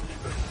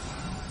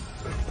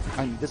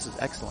 I mean, this is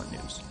excellent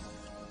news.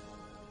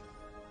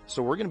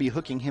 So we're going to be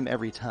hooking him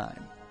every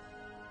time.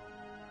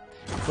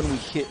 When we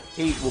hit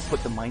 8, we'll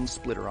put the Mind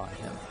Splitter on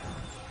him.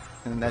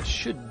 And that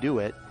should do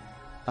it.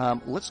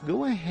 Let's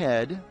go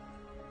ahead.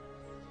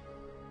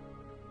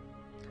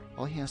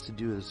 All he has to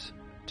do is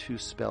 2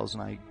 spells,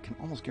 and I can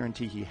almost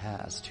guarantee he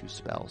has 2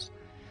 spells.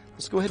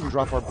 Let's go ahead and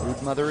drop our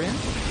Broodmother in.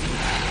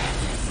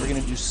 We're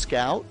going to do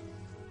Scout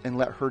and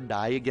let her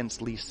die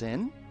against Lee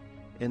Sin,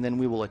 and then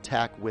we will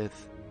attack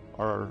with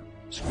our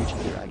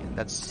Screeching Dragon.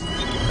 That's the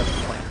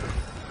plan.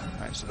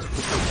 All right, so let's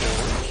push her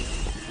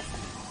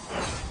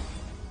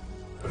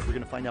forward. We're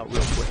going to find out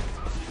real quick.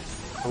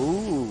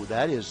 Oh,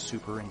 that is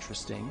super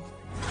interesting.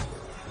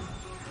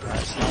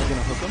 Alright, so now we're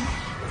going to hook him.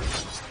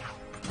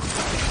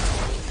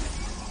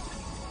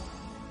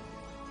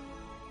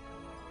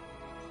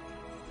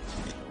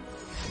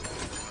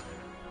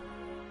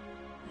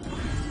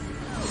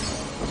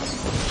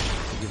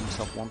 Give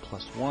himself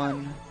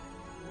 1+1.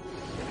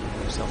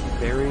 Give himself a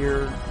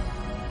barrier.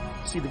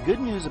 See, the good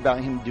news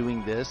about him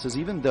doing this is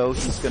even though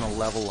he's going to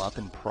level up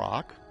and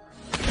proc,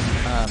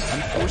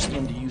 I'm forcing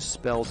him to use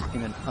spells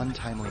in an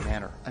untimely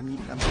manner. I mean,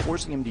 I'm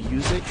forcing him to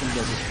use it in a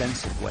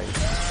defensive way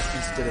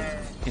instead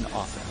of in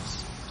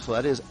offense. So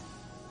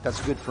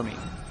that's good for me.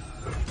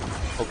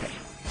 Okay.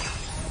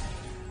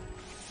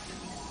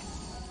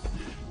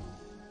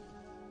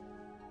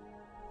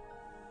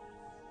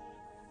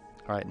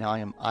 Alright, now I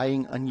am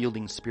eyeing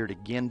Unyielding Spirit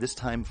again, this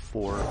time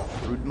for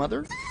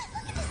Broodmother.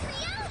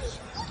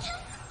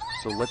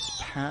 So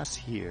let's pass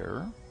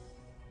here.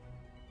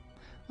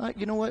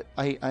 You know what?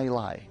 I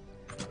lie.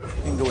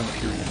 You can go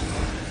Imperium.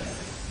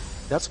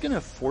 That's going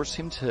to force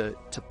him to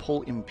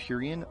pull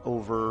Empyrean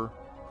over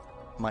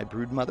my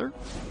Broodmother.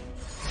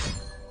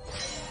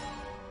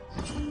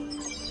 And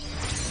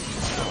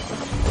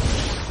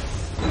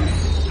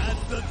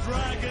the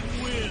dragon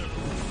will.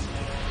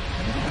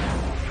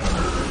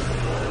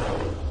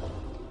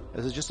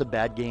 This is just a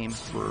bad game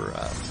for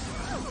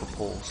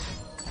pulls.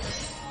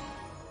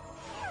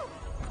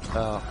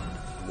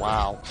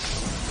 Wow.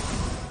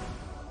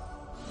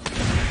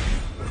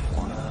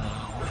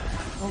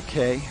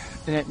 Okay.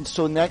 And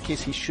so in that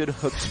case, he should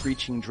hook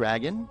Screeching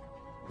Dragon.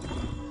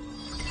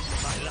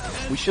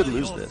 We should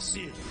lose this.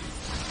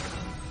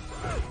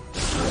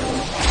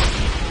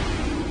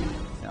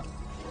 Yeah.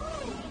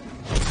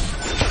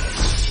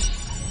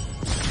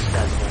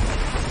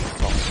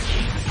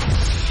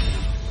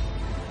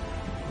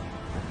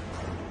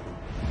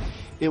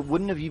 It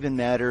wouldn't have even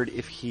mattered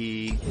if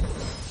we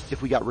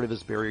got rid of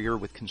his barrier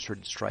with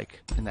Concerted Strike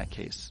in that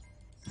case.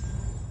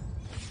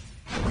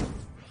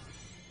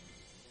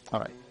 All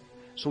right.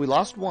 So we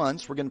lost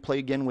once. We're going to play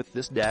again with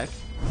this deck.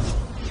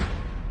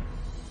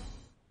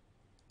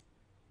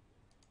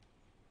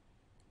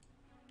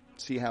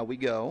 See how we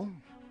go.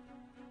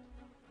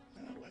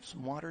 Do I have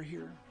some water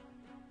here?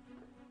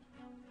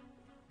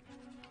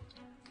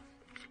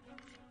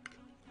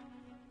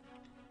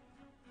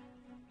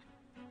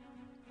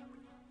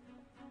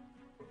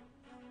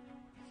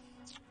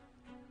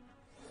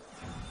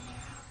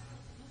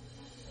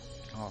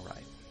 All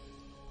right.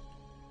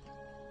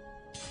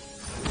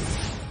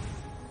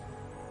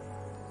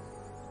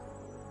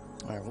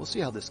 All right, we'll see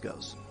how this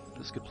goes.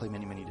 This could play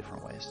many, many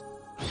different ways.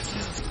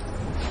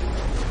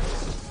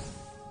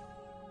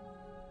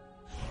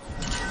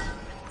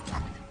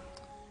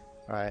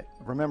 All right,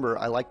 remember,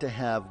 I like to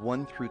have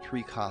 1 through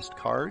 3 cost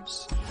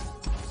cards.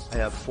 I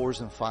have 4s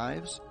and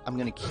 5s. I'm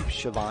going to keep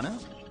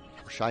Shyvana,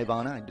 or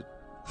Shyvana,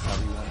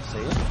 however you want to say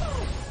it.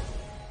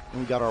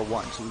 And we got our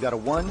 1. So we got a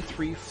 1,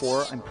 3,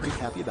 4. I'm pretty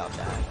happy about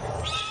that.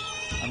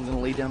 I'm going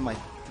to lay down my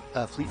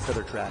Fleet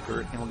Feather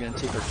Tracker, and we're going to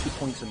take our 2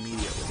 points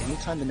immediately.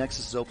 Anytime the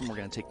Nexus is open, we're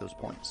going to take those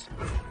points.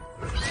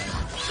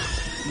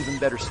 Even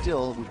better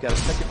still, we've got a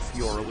second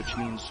Fiora, which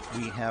means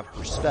we have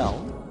her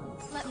spell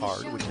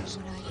card, which is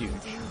huge.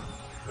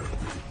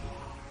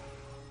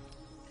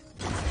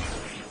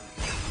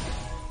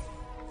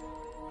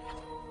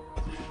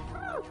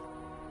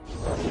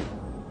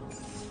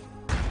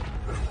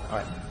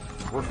 Alright,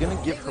 we're going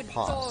to give her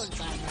pause.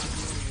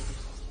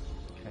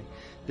 Okay.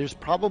 There's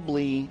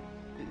probably...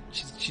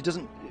 She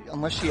doesn't...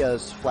 Unless she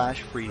has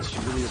Flash Freeze, she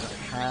really doesn't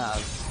have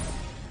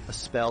a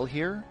spell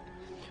here.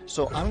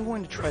 So I'm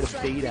going to try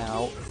to bait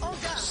out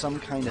some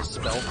kind of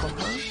spell from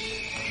her.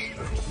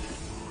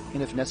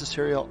 And if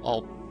necessary,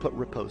 I'll put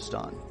Riposte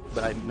on.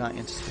 But I'm not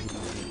anticipating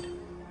the need.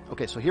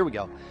 Okay, so here we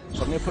go.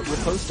 So I'm going to put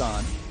Riposte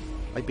on.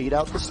 I bait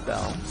out the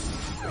spell.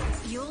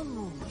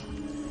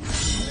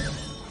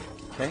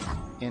 Okay,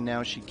 and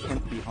now she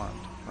can't be harmed,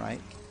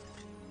 right?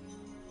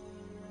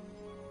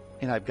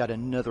 And I've got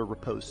another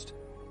Riposte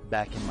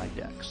back in my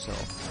deck, so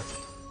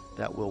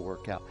that will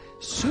work out.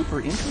 Super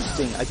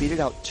interesting. I baited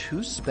out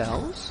 2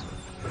 spells.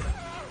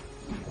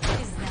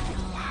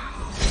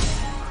 Wow.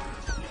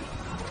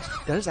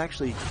 That is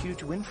actually a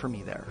huge win for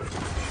me there.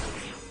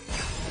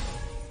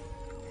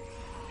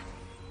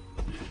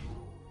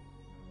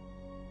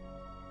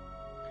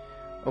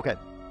 Okay.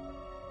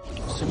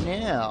 So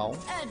now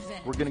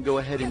we're going to go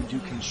ahead and do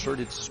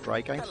Concerted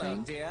Strike, I think.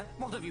 Hello, dear.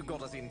 What have you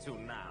got us into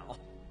now?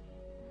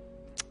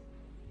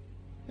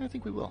 Yeah, I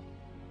think we will.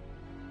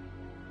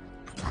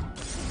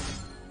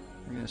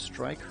 We're going to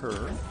strike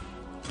her.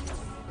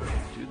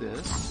 Do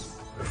this.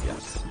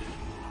 Yes.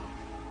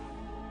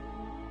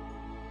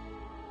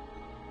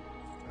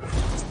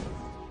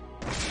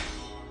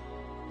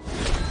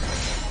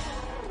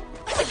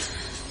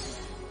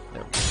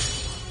 There we go.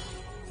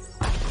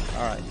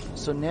 Alright,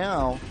 so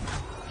now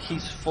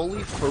he's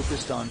fully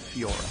focused on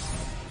Fiora.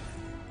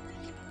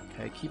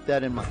 Okay, keep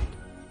that in mind.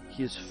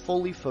 He is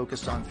fully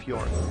focused on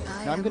Fiora.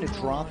 Now I'm going to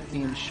drop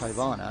in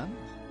Shyvana.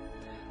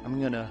 I'm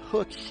going to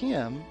hook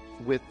him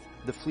with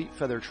the Fleet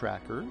Feather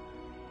Tracker.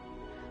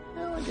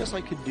 Well, I guess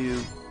I could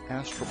do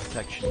Astral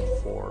Protection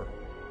for...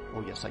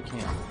 Oh, yes, I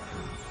can.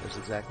 That's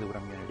exactly what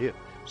I'm going to do.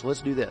 So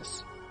let's do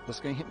this. That's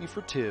going to hit me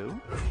for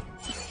 2.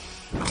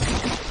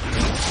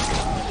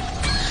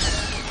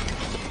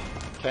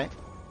 Okay.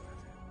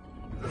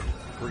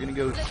 We're going to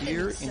go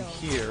here and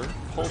here,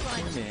 pull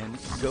him in,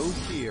 go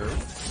here,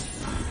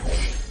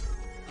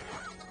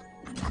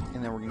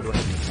 and then we're going to go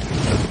ahead and...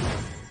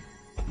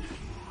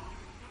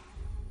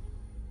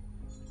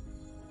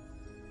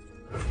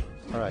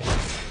 Alright,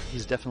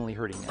 he's definitely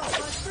hurting now.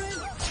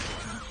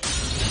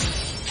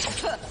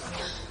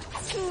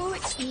 Too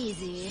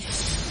easy.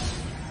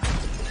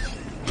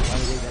 By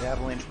the way, that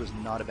avalanche was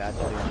not a bad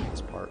play on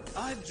his part.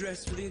 I've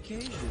dressed for the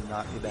occasion.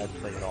 Not a bad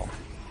play at all.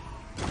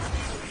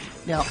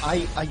 Now,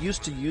 I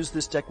used to use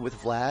this deck with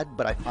Vlad,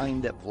 but I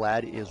find that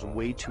Vlad is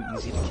way too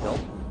easy to kill,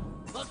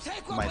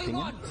 in my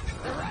opinion.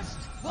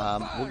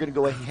 We're going to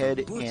go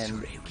ahead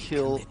and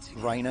kill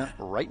Rhina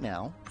right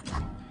now.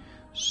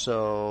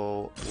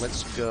 So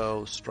let's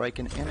go strike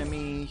an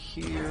enemy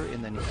here,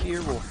 and then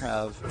here we'll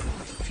have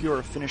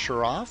Fiora finish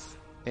her off,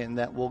 and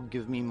that will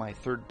give me my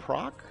third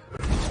proc.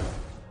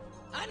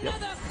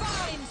 Another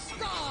fine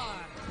scar!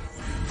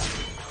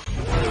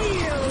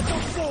 Kneel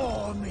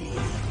before me.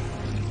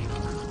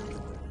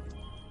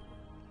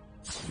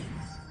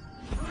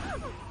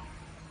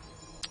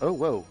 Oh,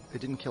 whoa,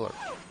 it didn't kill her.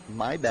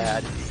 My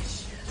bad.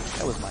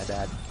 That was my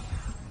bad.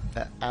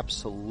 That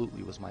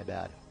absolutely was my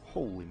bad.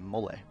 Holy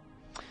moly.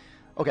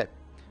 Okay,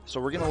 so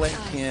we're going to let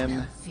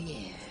him...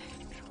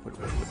 What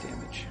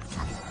damage?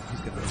 He's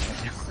going to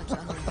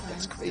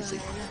That's crazy.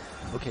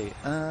 Okay,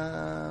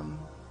 yeah.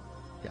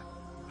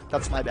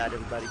 That's my bad,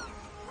 everybody.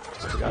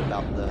 Just forgot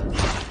about the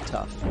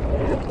tough.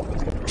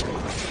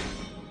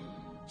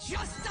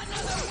 Just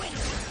another win!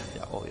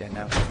 Yeah, oh yeah,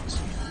 now it works.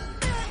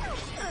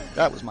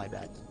 That was my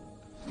bad.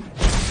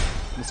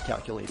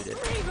 Miscalculated it.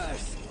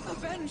 Reavers,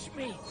 avenge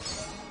me!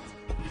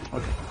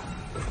 Okay.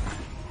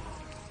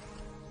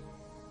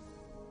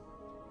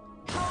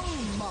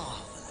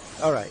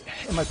 Alright,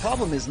 and my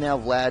problem is now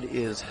Vlad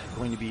is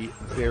going to be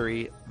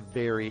very,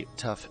 very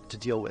tough to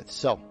deal with.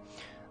 So,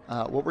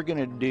 what we're going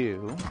to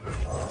do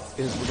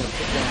is we're going to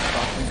put down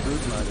Fucking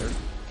Broodmother,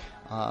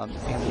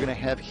 and we're going to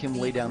have him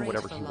lay down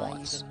whatever he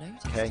wants.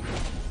 Okay?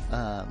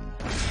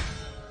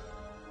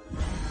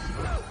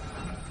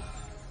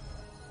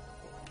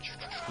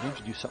 We have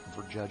to do something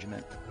for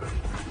judgment.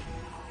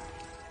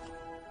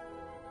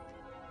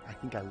 I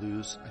think I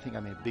lose. I think I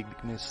made a big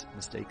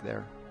mistake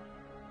there.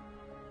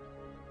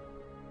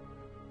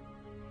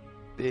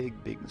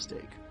 Big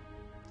mistake.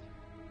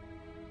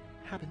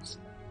 Happens.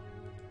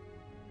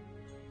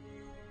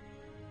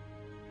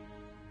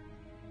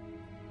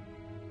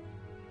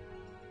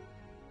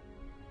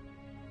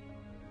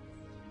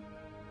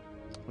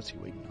 What's he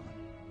waiting on?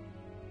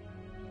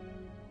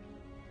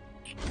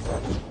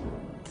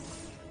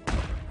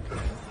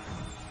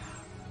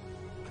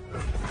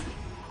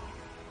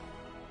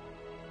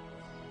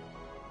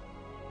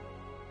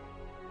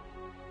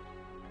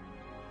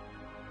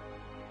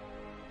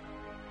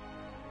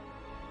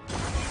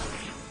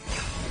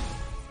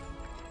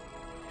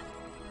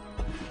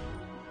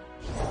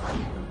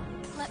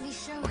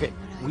 Okay,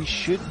 we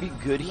should be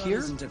good here.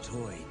 Isn't a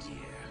toy, dear.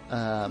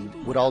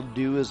 What I'll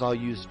do is I'll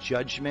use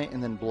Judgment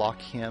and then block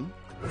him.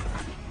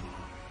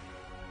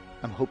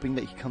 I'm hoping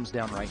that he comes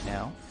down right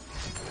now.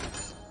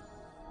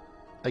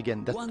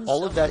 Again,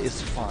 all of that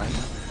is fine.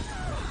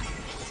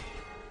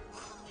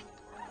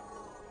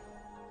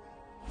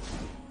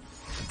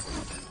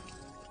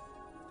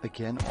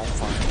 Again, all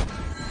fine.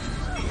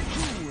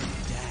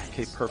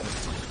 Okay,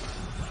 perfect.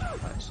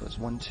 Alright, so that's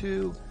 1,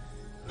 2.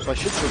 So I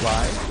should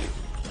survive.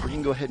 We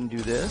can go ahead and do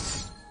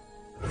this.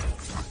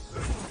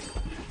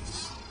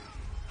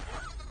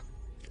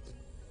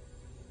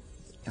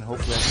 And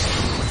hopefully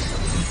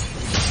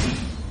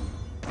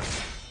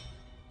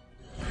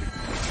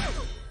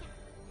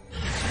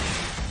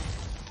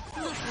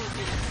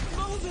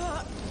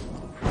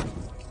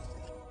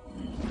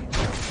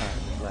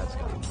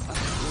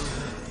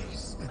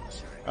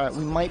Alright,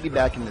 we might be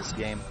back in this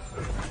game.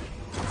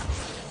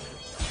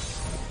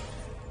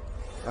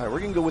 Alright, we're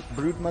gonna go with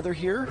Broodmother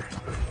here.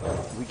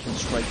 We can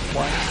strike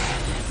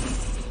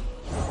twice.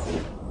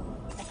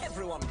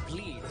 Everyone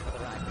pleads for the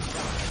right to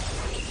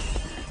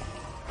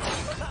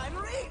I'm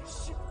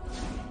rich!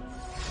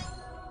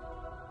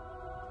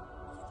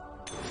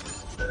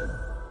 Oh, man,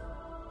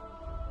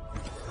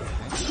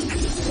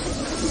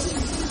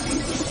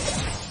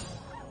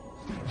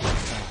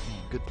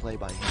 good play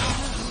by him.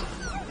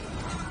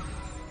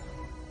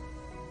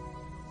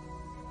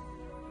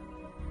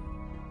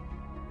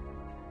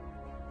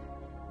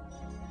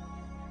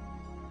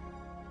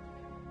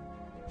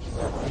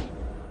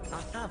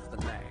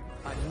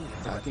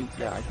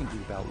 I think we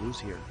about lose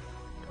here.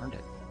 Darned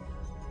it.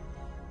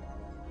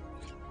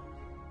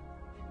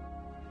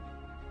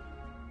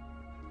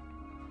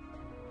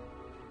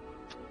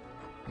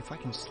 If I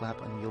can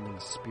slap Unyielding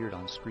Spirit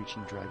on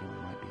Screeching Dragon,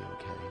 we might be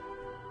okay.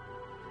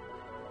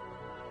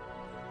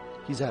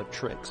 He's out of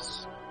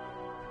tricks.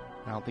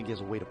 I don't think he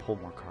has a way to pull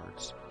more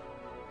cards.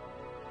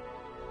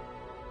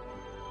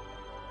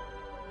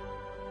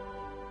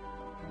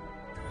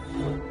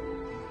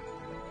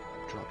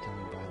 Drop down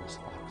the Violence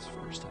Fox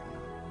first, I don't know.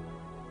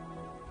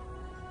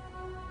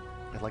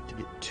 I'd like to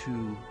get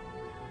 2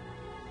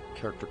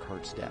 character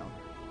cards down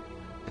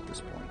at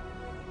this point.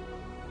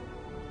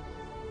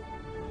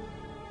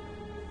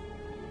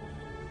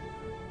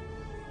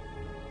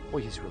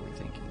 Boy, he's really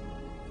thinking.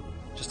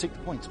 Just take the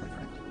points, my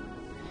friend.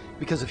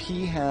 Because if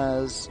he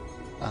has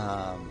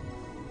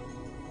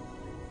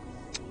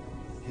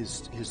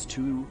his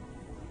 2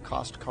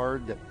 cost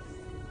card, that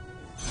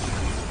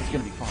he's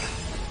gonna be fine.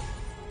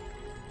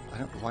 I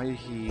don't. Why did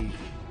he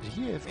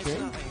AFK? It's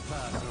nothing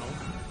personal.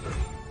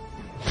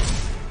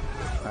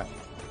 Alright,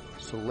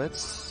 so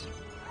let's...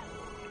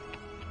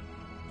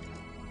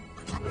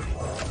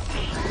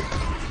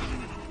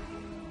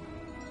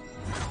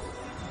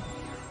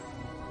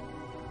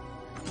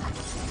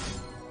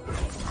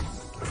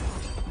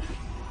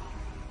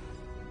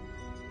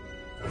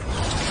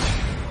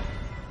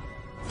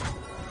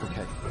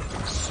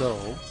 So,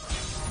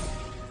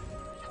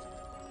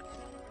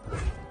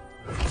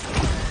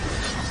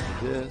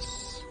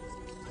 this.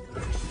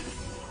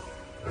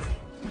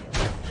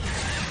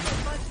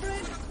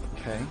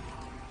 Okay.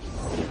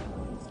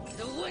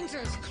 The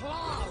winter's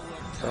claw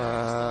will turn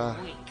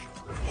us weak.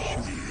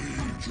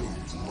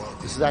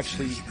 This is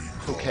actually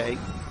okay.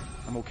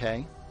 I'm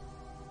okay.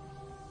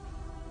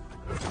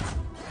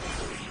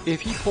 If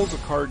he pulls a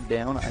card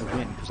down, I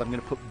win, because I'm going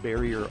to put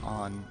barrier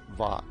on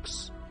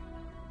Vox.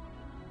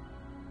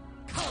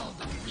 Call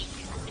the weak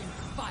in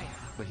fire.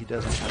 But he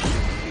doesn't have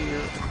fear.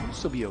 He'll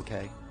still be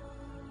okay.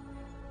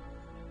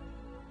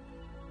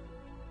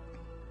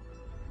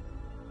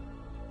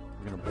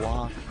 We're going to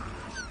block.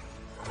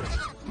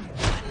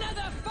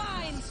 Another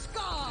fine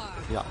scar.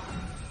 Yeah.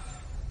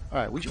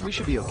 Alright, we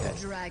should be okay.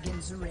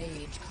 Dragon's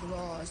rage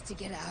claws to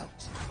get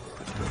out.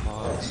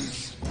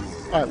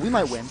 Alright, we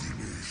might win.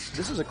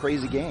 This is a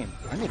crazy game.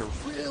 I made a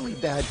really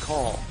bad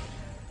call.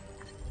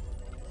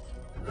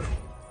 We're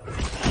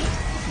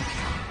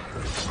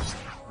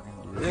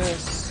going to do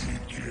this.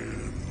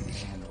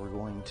 And we're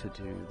going to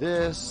do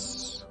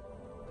this.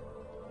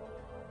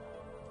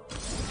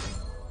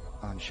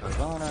 On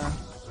Shyvana.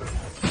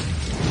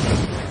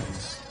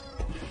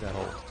 And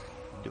that'll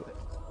do it.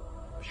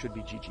 Should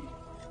be GG.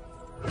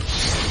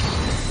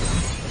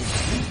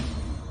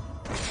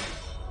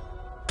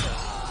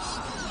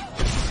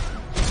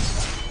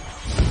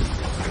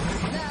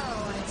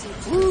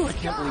 Woo, I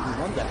can't believe we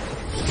won that.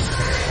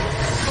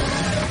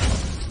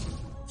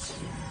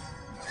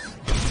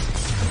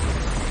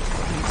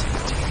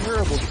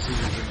 Terrible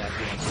decisions in that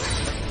game.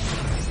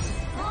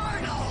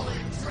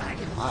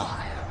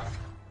 Wow.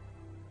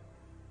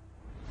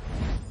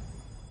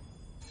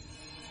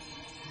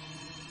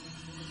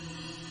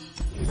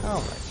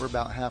 Alright, we're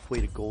about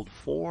halfway to gold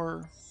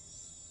 4.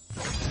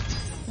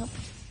 Yep.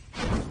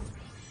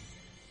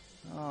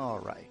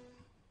 Alright.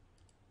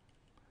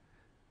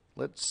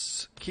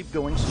 Let's keep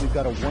going. So we've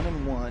got a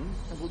 1-1.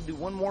 And we'll do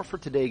one more for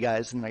today,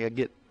 guys, and I gotta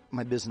get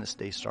my business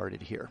day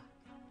started here.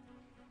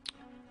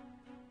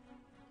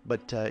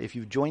 But if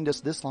you've joined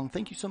us this long,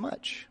 thank you so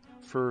much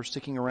for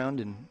sticking around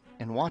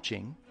and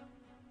watching.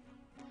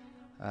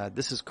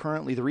 This is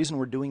currently, the reason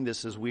we're doing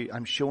this is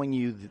I'm showing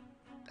you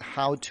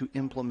how to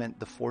implement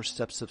the 4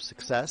 steps of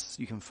success.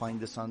 You can find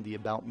this on the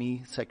About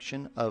Me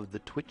section of the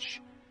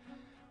Twitch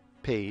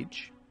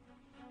page.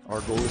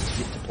 Our goal is to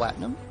get to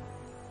Platinum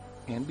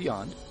and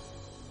beyond.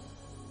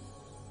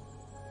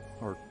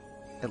 Or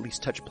at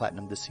least touch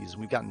Platinum this season.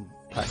 We've gotten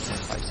Platinum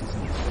 5 seasons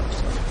before,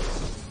 so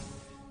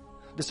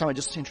this time I'm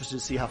just interested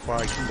to see how far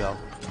I can go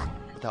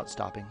without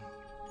stopping,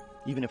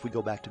 even if we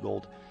go back to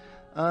gold.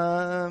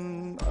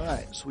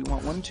 Alright, so we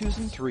want 1s, 2s,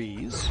 and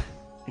 3s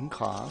in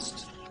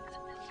cost.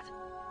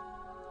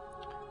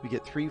 We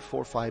get 3,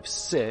 4, 5,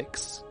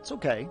 6. It's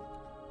okay.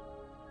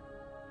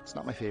 It's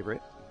not my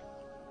favorite.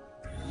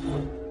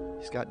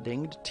 He's got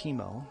dinged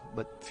Teemo,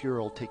 but Fuhrer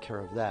will take care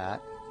of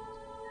that.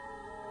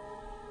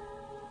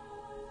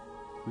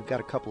 We've got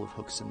a couple of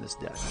hooks in this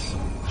deck.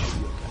 Should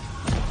be okay.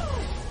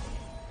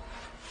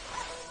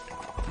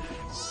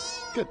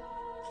 Good.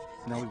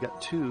 Now we've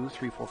got 2,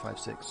 3, 4, 5,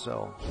 6,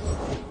 so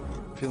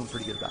I'm feeling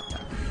pretty good about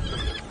that.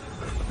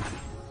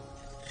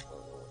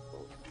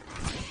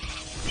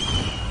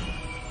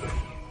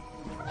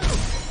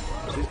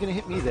 So he's going to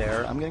hit me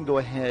there. I'm going to go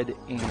ahead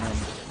and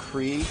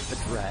create a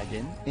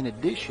dragon. In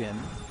addition,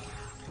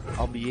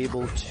 I'll be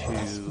able to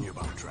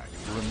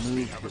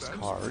remove his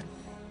card.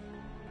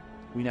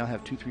 We now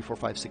have 2, 3, 4,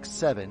 5, 6,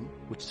 7,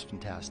 which is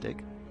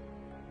fantastic.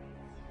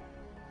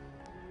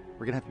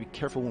 We're going to have to be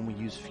careful when we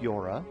use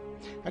Fiora.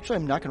 Actually,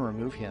 I'm not going to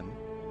remove him.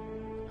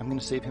 I'm going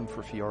to save him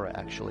for Fiora,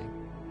 actually.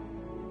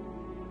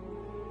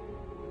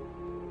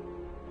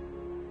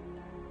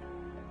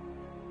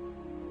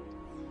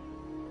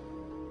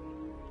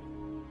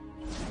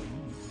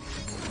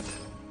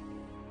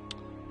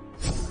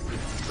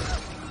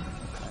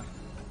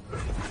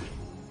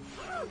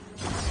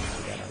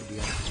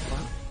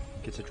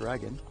 Gets a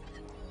dragon.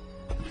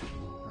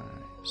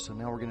 Alright, so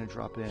now we're going to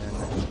drop in.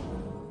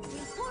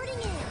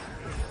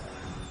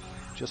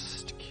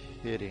 Just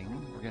kidding.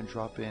 We're going to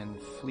drop in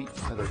Fleet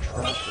Feather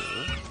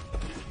Tracker.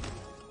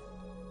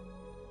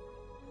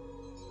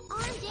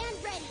 Armed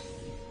and ready.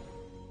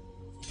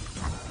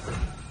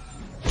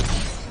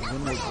 And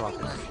then we'll drop in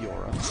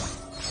Fiora.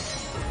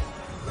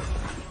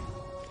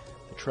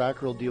 The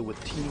Tracker will deal with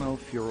Teemo,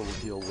 Fiora will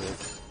deal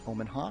with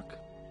Omen Hawk.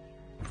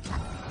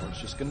 Or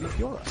it's just going to be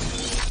Fiora.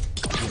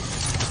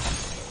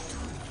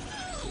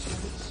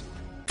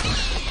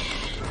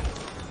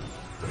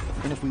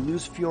 And if we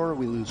lose Fiora,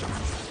 we lose her.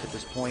 At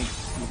this point,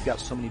 we've got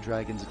so many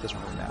dragons, it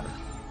doesn't really matter.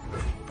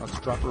 Let's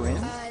drop her in.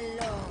 I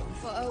long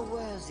for a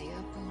worthy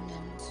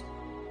opponent.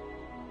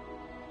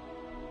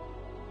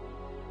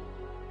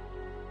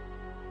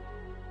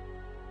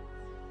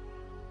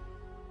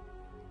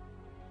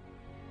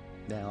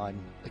 Now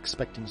I'm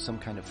expecting some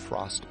kind of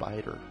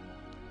frostbite or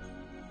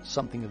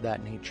something of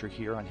that nature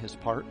here on his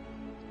part.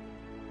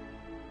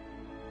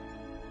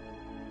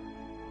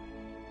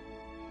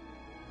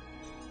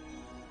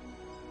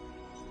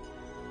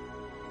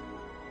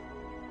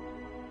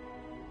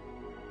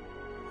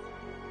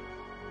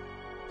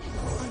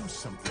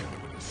 something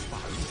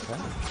spicy.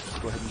 Okay. Let's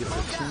go ahead and get rid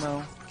of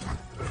Teemo.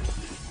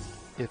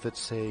 If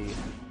it's a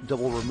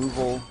double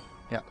removal,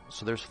 yeah,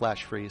 so there's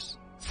Flash Freeze.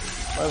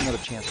 I have another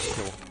chance to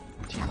kill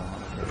Teemo.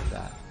 I'm okay with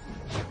that.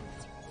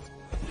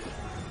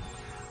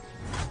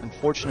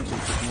 Unfortunately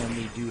for him,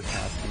 we do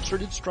have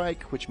Concerted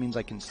Strike, which means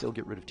I can still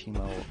get rid of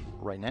Teemo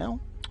right now.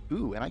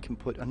 Ooh, and I can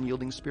put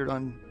Unyielding Spirit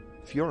on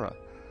Fiora,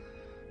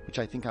 which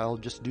I think I'll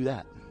just do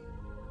that.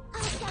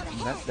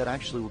 And that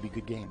actually will be a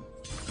good game.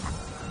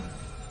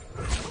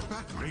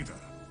 Back Raider.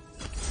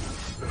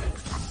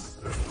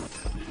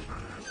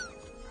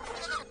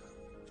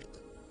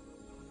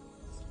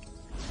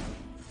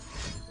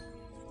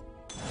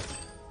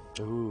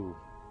 Ooh,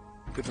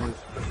 good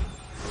move.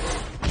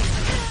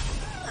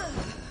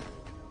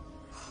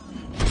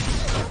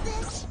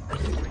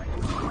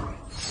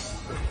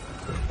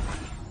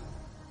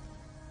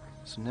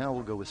 So now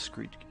we'll go with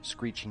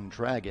Screeching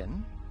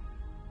Dragon.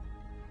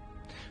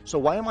 So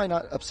why am I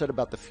not upset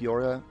about the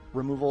Fiora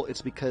removal?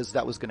 It's because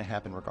that was going to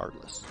happen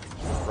regardless,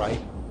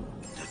 right?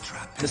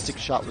 Mystic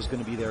Shot was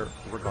going to be there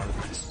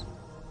regardless.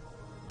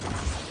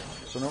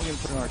 So now we're going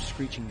to put in our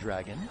Screeching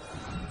Dragon.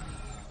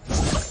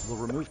 We'll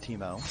remove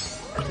Teemo.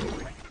 I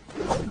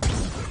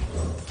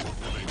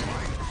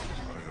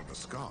have the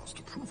scars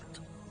to prove it.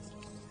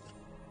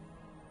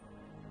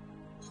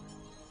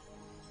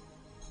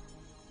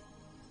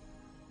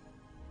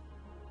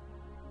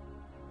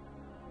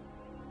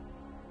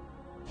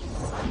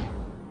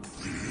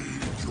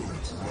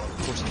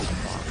 Of course, it's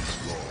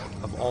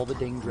Vox. Of all the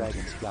dang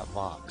dragons, he got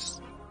Vox.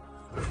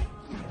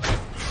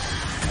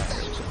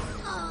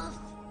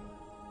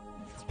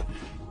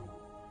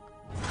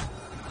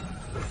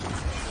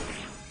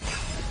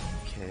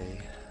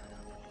 Okay.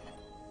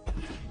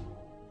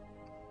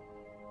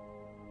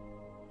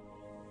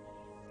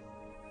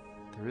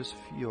 There is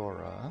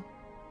Fiora.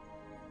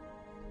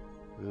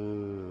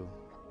 Ooh.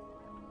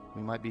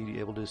 We might be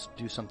able to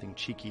do something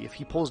cheeky. If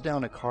he pulls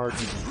down a card,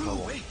 he's in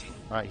trouble.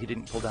 Alright, he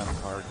didn't pull down a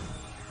card.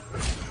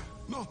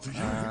 Not the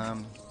Still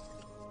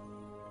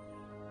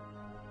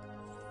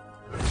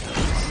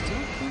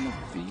gonna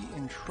be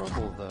in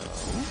trouble, though.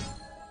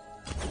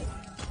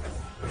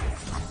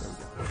 There we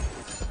go.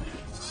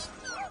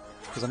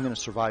 Because I'm gonna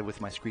survive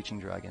with my Screeching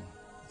Dragon.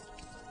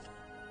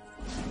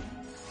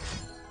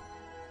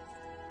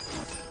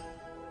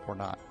 Or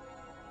not.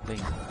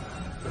 Dang.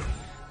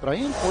 But I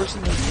am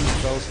forcing him to use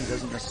spells he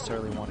doesn't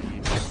necessarily want to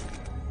use.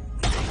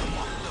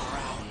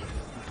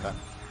 Okay.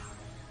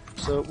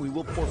 So we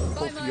will pull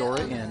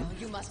Fiora in.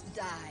 You must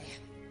die.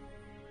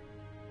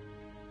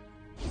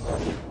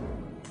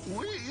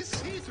 We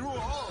see through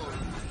all.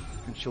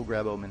 And she'll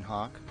grab Omen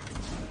Hawk.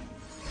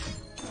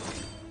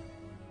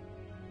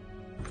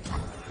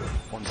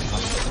 One She'll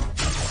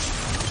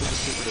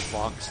just get rid of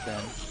Vox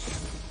then.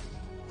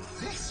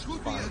 This will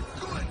be a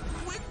good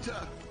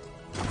winter.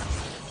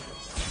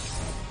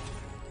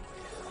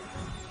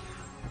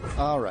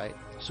 Alright,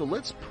 so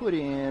let's put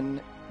in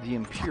the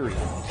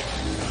Imperial.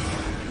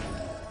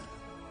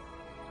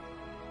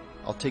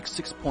 I'll take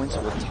 6 points,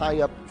 we'll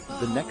tie up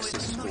the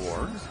Nexus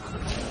score.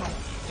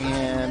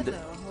 And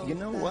you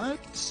know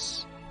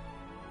what?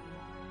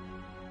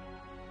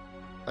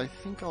 I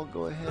think I'll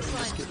go ahead and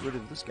just get rid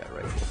of this guy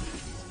right here.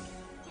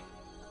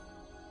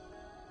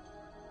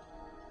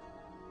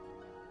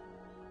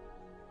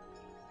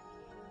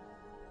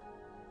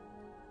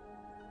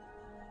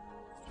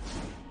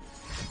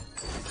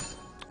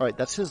 Alright,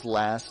 that's his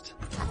last.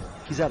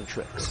 He's out of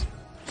tricks.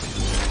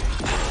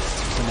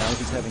 So now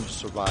he's having to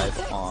survive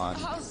on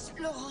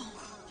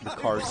the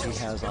cards he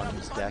has on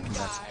his deck, and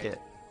that's it.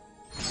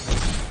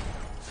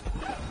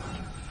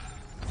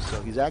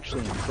 So he's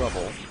actually in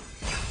trouble.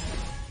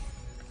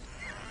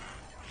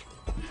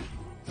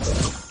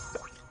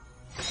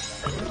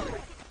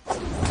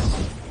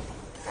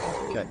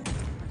 Okay.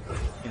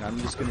 And I'm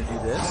just going to do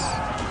this.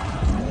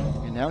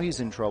 And now he's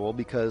in trouble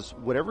because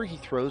whatever he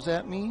throws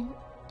at me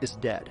is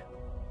dead.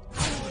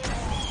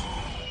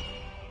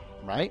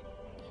 Right?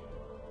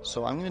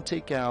 So I'm going to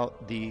take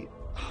out the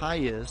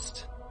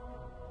highest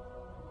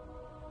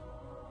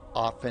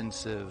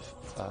offensive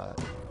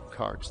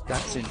cards.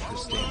 That's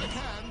interesting.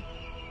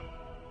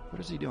 What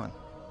is he doing?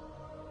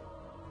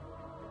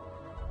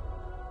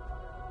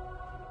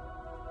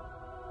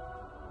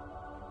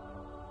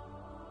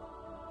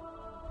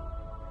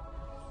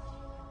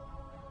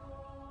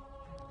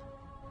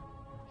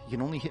 He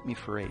can only hit me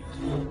for 8.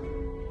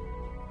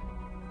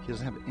 He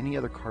doesn't have any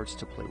other cards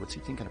to play. What's he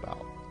thinking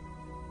about?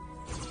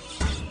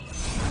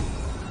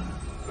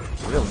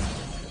 Really?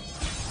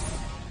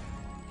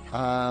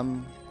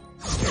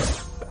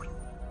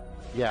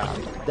 Yeah,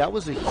 that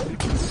was a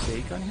huge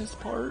mistake on his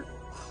part.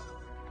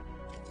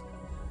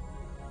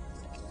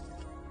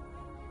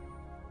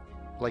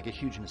 Like a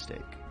huge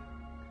mistake.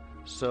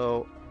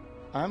 So,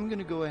 I'm going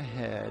to go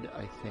ahead,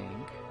 I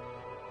think.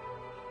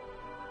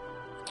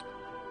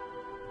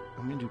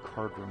 I'm going to do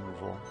card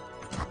removal.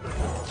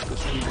 Let's go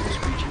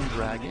Screeching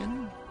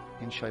Dragon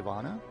in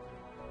Shyvana.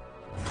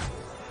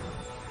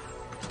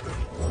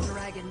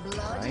 Dragon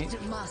blood, Right.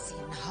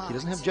 Demacian heart. He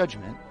doesn't have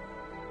Judgment.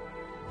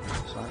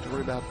 So don't have to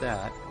worry about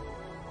that.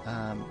 We're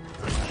going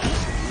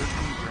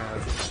to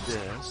grab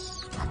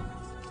this.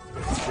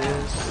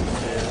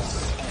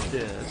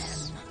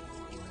 This.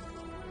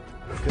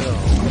 Go.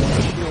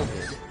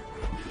 Shielded.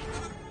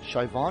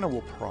 Shyvana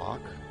will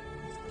proc.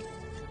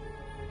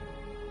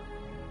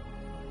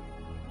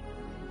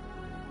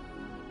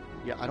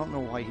 Yeah, I don't know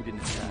why he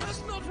didn't attack.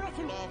 Let's not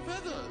ruffle our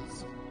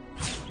feathers.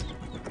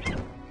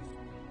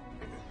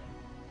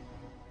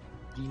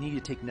 You need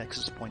to take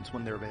Nexus points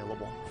when they're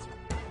available.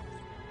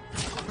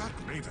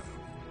 Back later.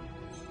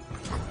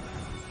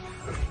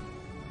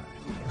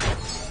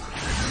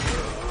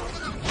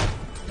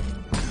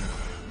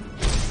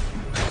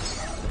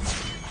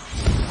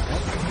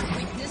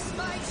 Witness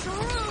my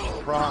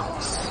true.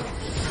 Procs.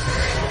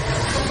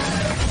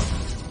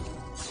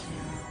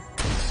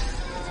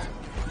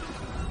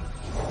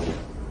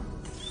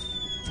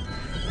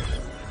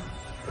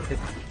 At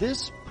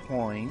this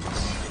point,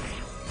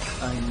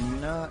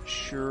 I'm not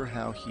sure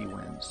how he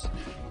wins.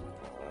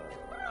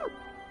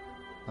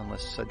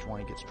 Unless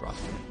Sejuani gets dropped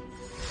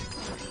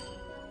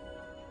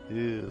in.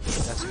 Ew,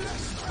 that's good.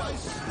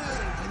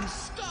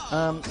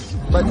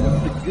 But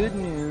the good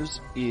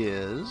news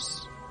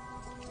is...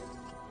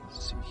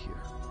 Let's see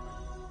here.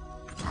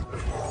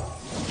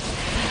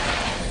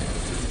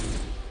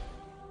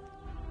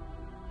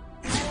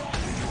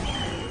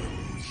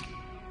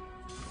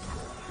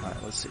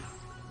 Alright, let's see.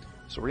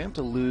 So we're going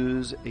to have to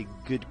lose a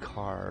good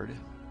card.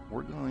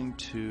 We're going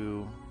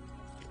to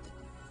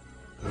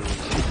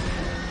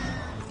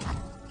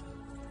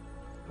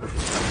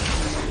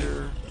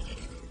here.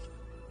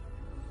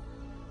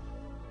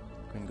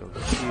 We're going to go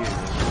here.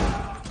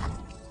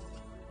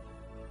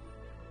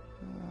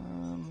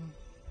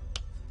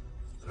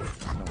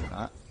 No, we're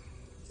not.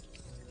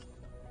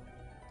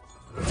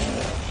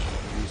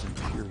 Use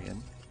Empyrean.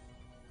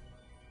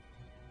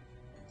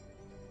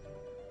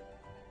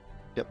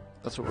 Yep,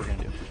 that's what we're going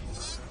to do.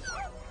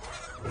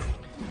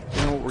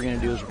 You know what we're going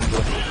to do is we're going to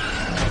go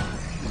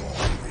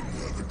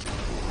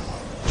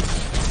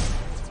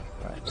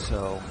Alright,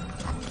 so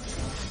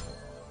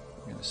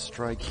we're going to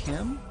strike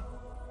him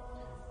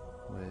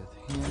with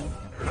him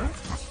and her.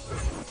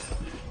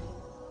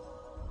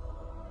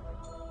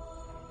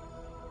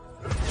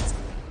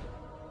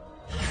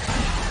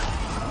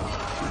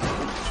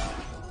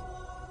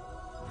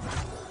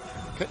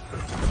 Okay.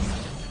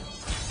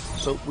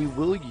 So we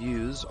will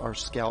use our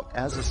scout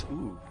as a...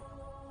 Ooh.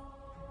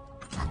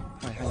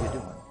 Hi, how you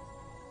doing?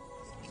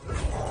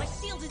 My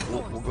shield is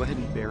We'll go ahead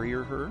and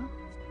barrier her.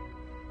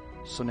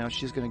 So now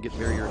she's going to get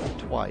barrier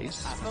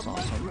twice. That's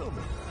awesome.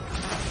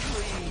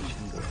 She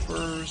can go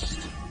first.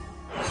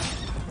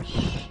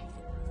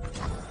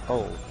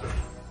 Oh.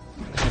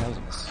 That was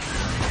a miss.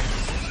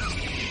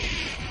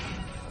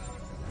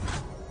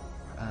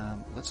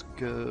 Let's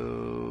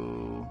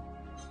go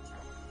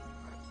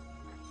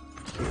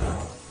here.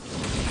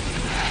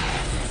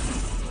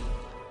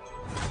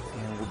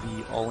 And we'll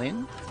be all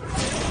in.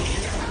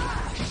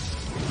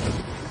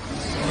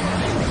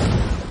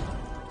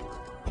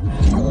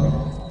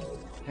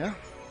 Yeah.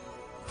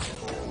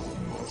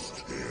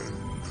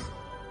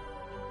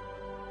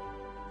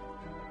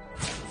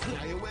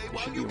 Fly away It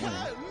while should you be a win.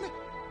 can.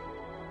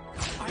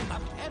 I'm a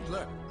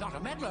peddler, not a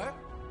meddler.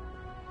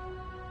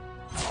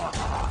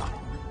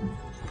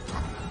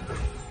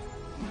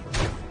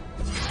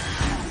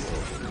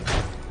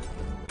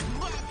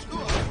 Not to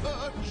a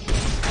perch.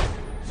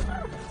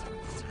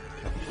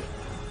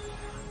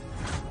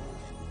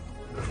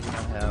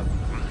 I have a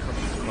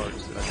couple of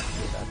cards that I can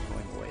feel that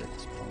going away at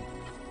this point,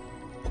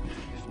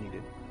 if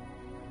needed.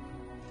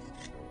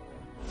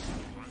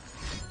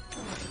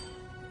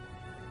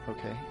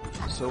 Okay,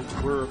 so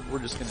we're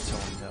just going to tell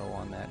him no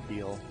on that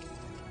deal.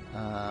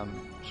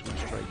 Just going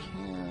to strike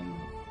him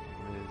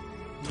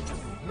with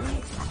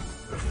him.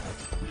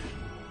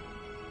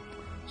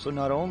 So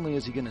not only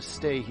is he going to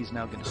stay, he's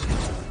now going to switch.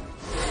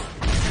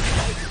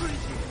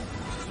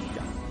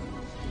 Yeah.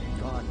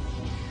 Gone.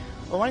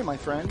 All right, my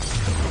friends.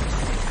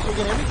 So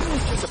again, everything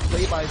is just a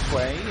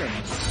play-by-play, and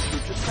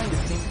you're just trying to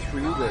think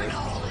through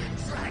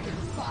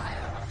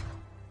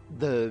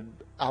the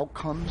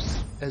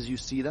outcomes as you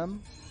see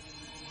them,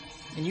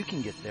 and you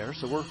can get there.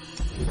 So we're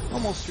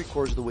almost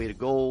 3/4 of the way to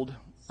gold.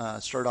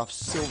 Start off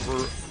silver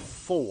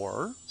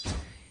 4,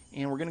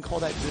 and we're going to call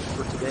that good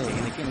for today.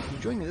 And again, if you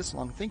joined me this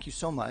long, thank you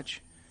so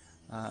much.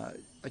 I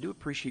do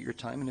appreciate your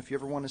time, and if you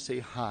ever want to say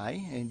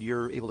hi and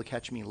you're able to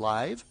catch me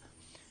live,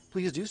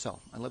 please do so.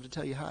 I'd love to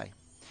tell you hi.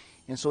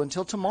 And so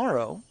until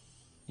tomorrow,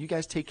 you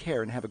guys take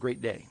care and have a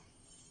great day.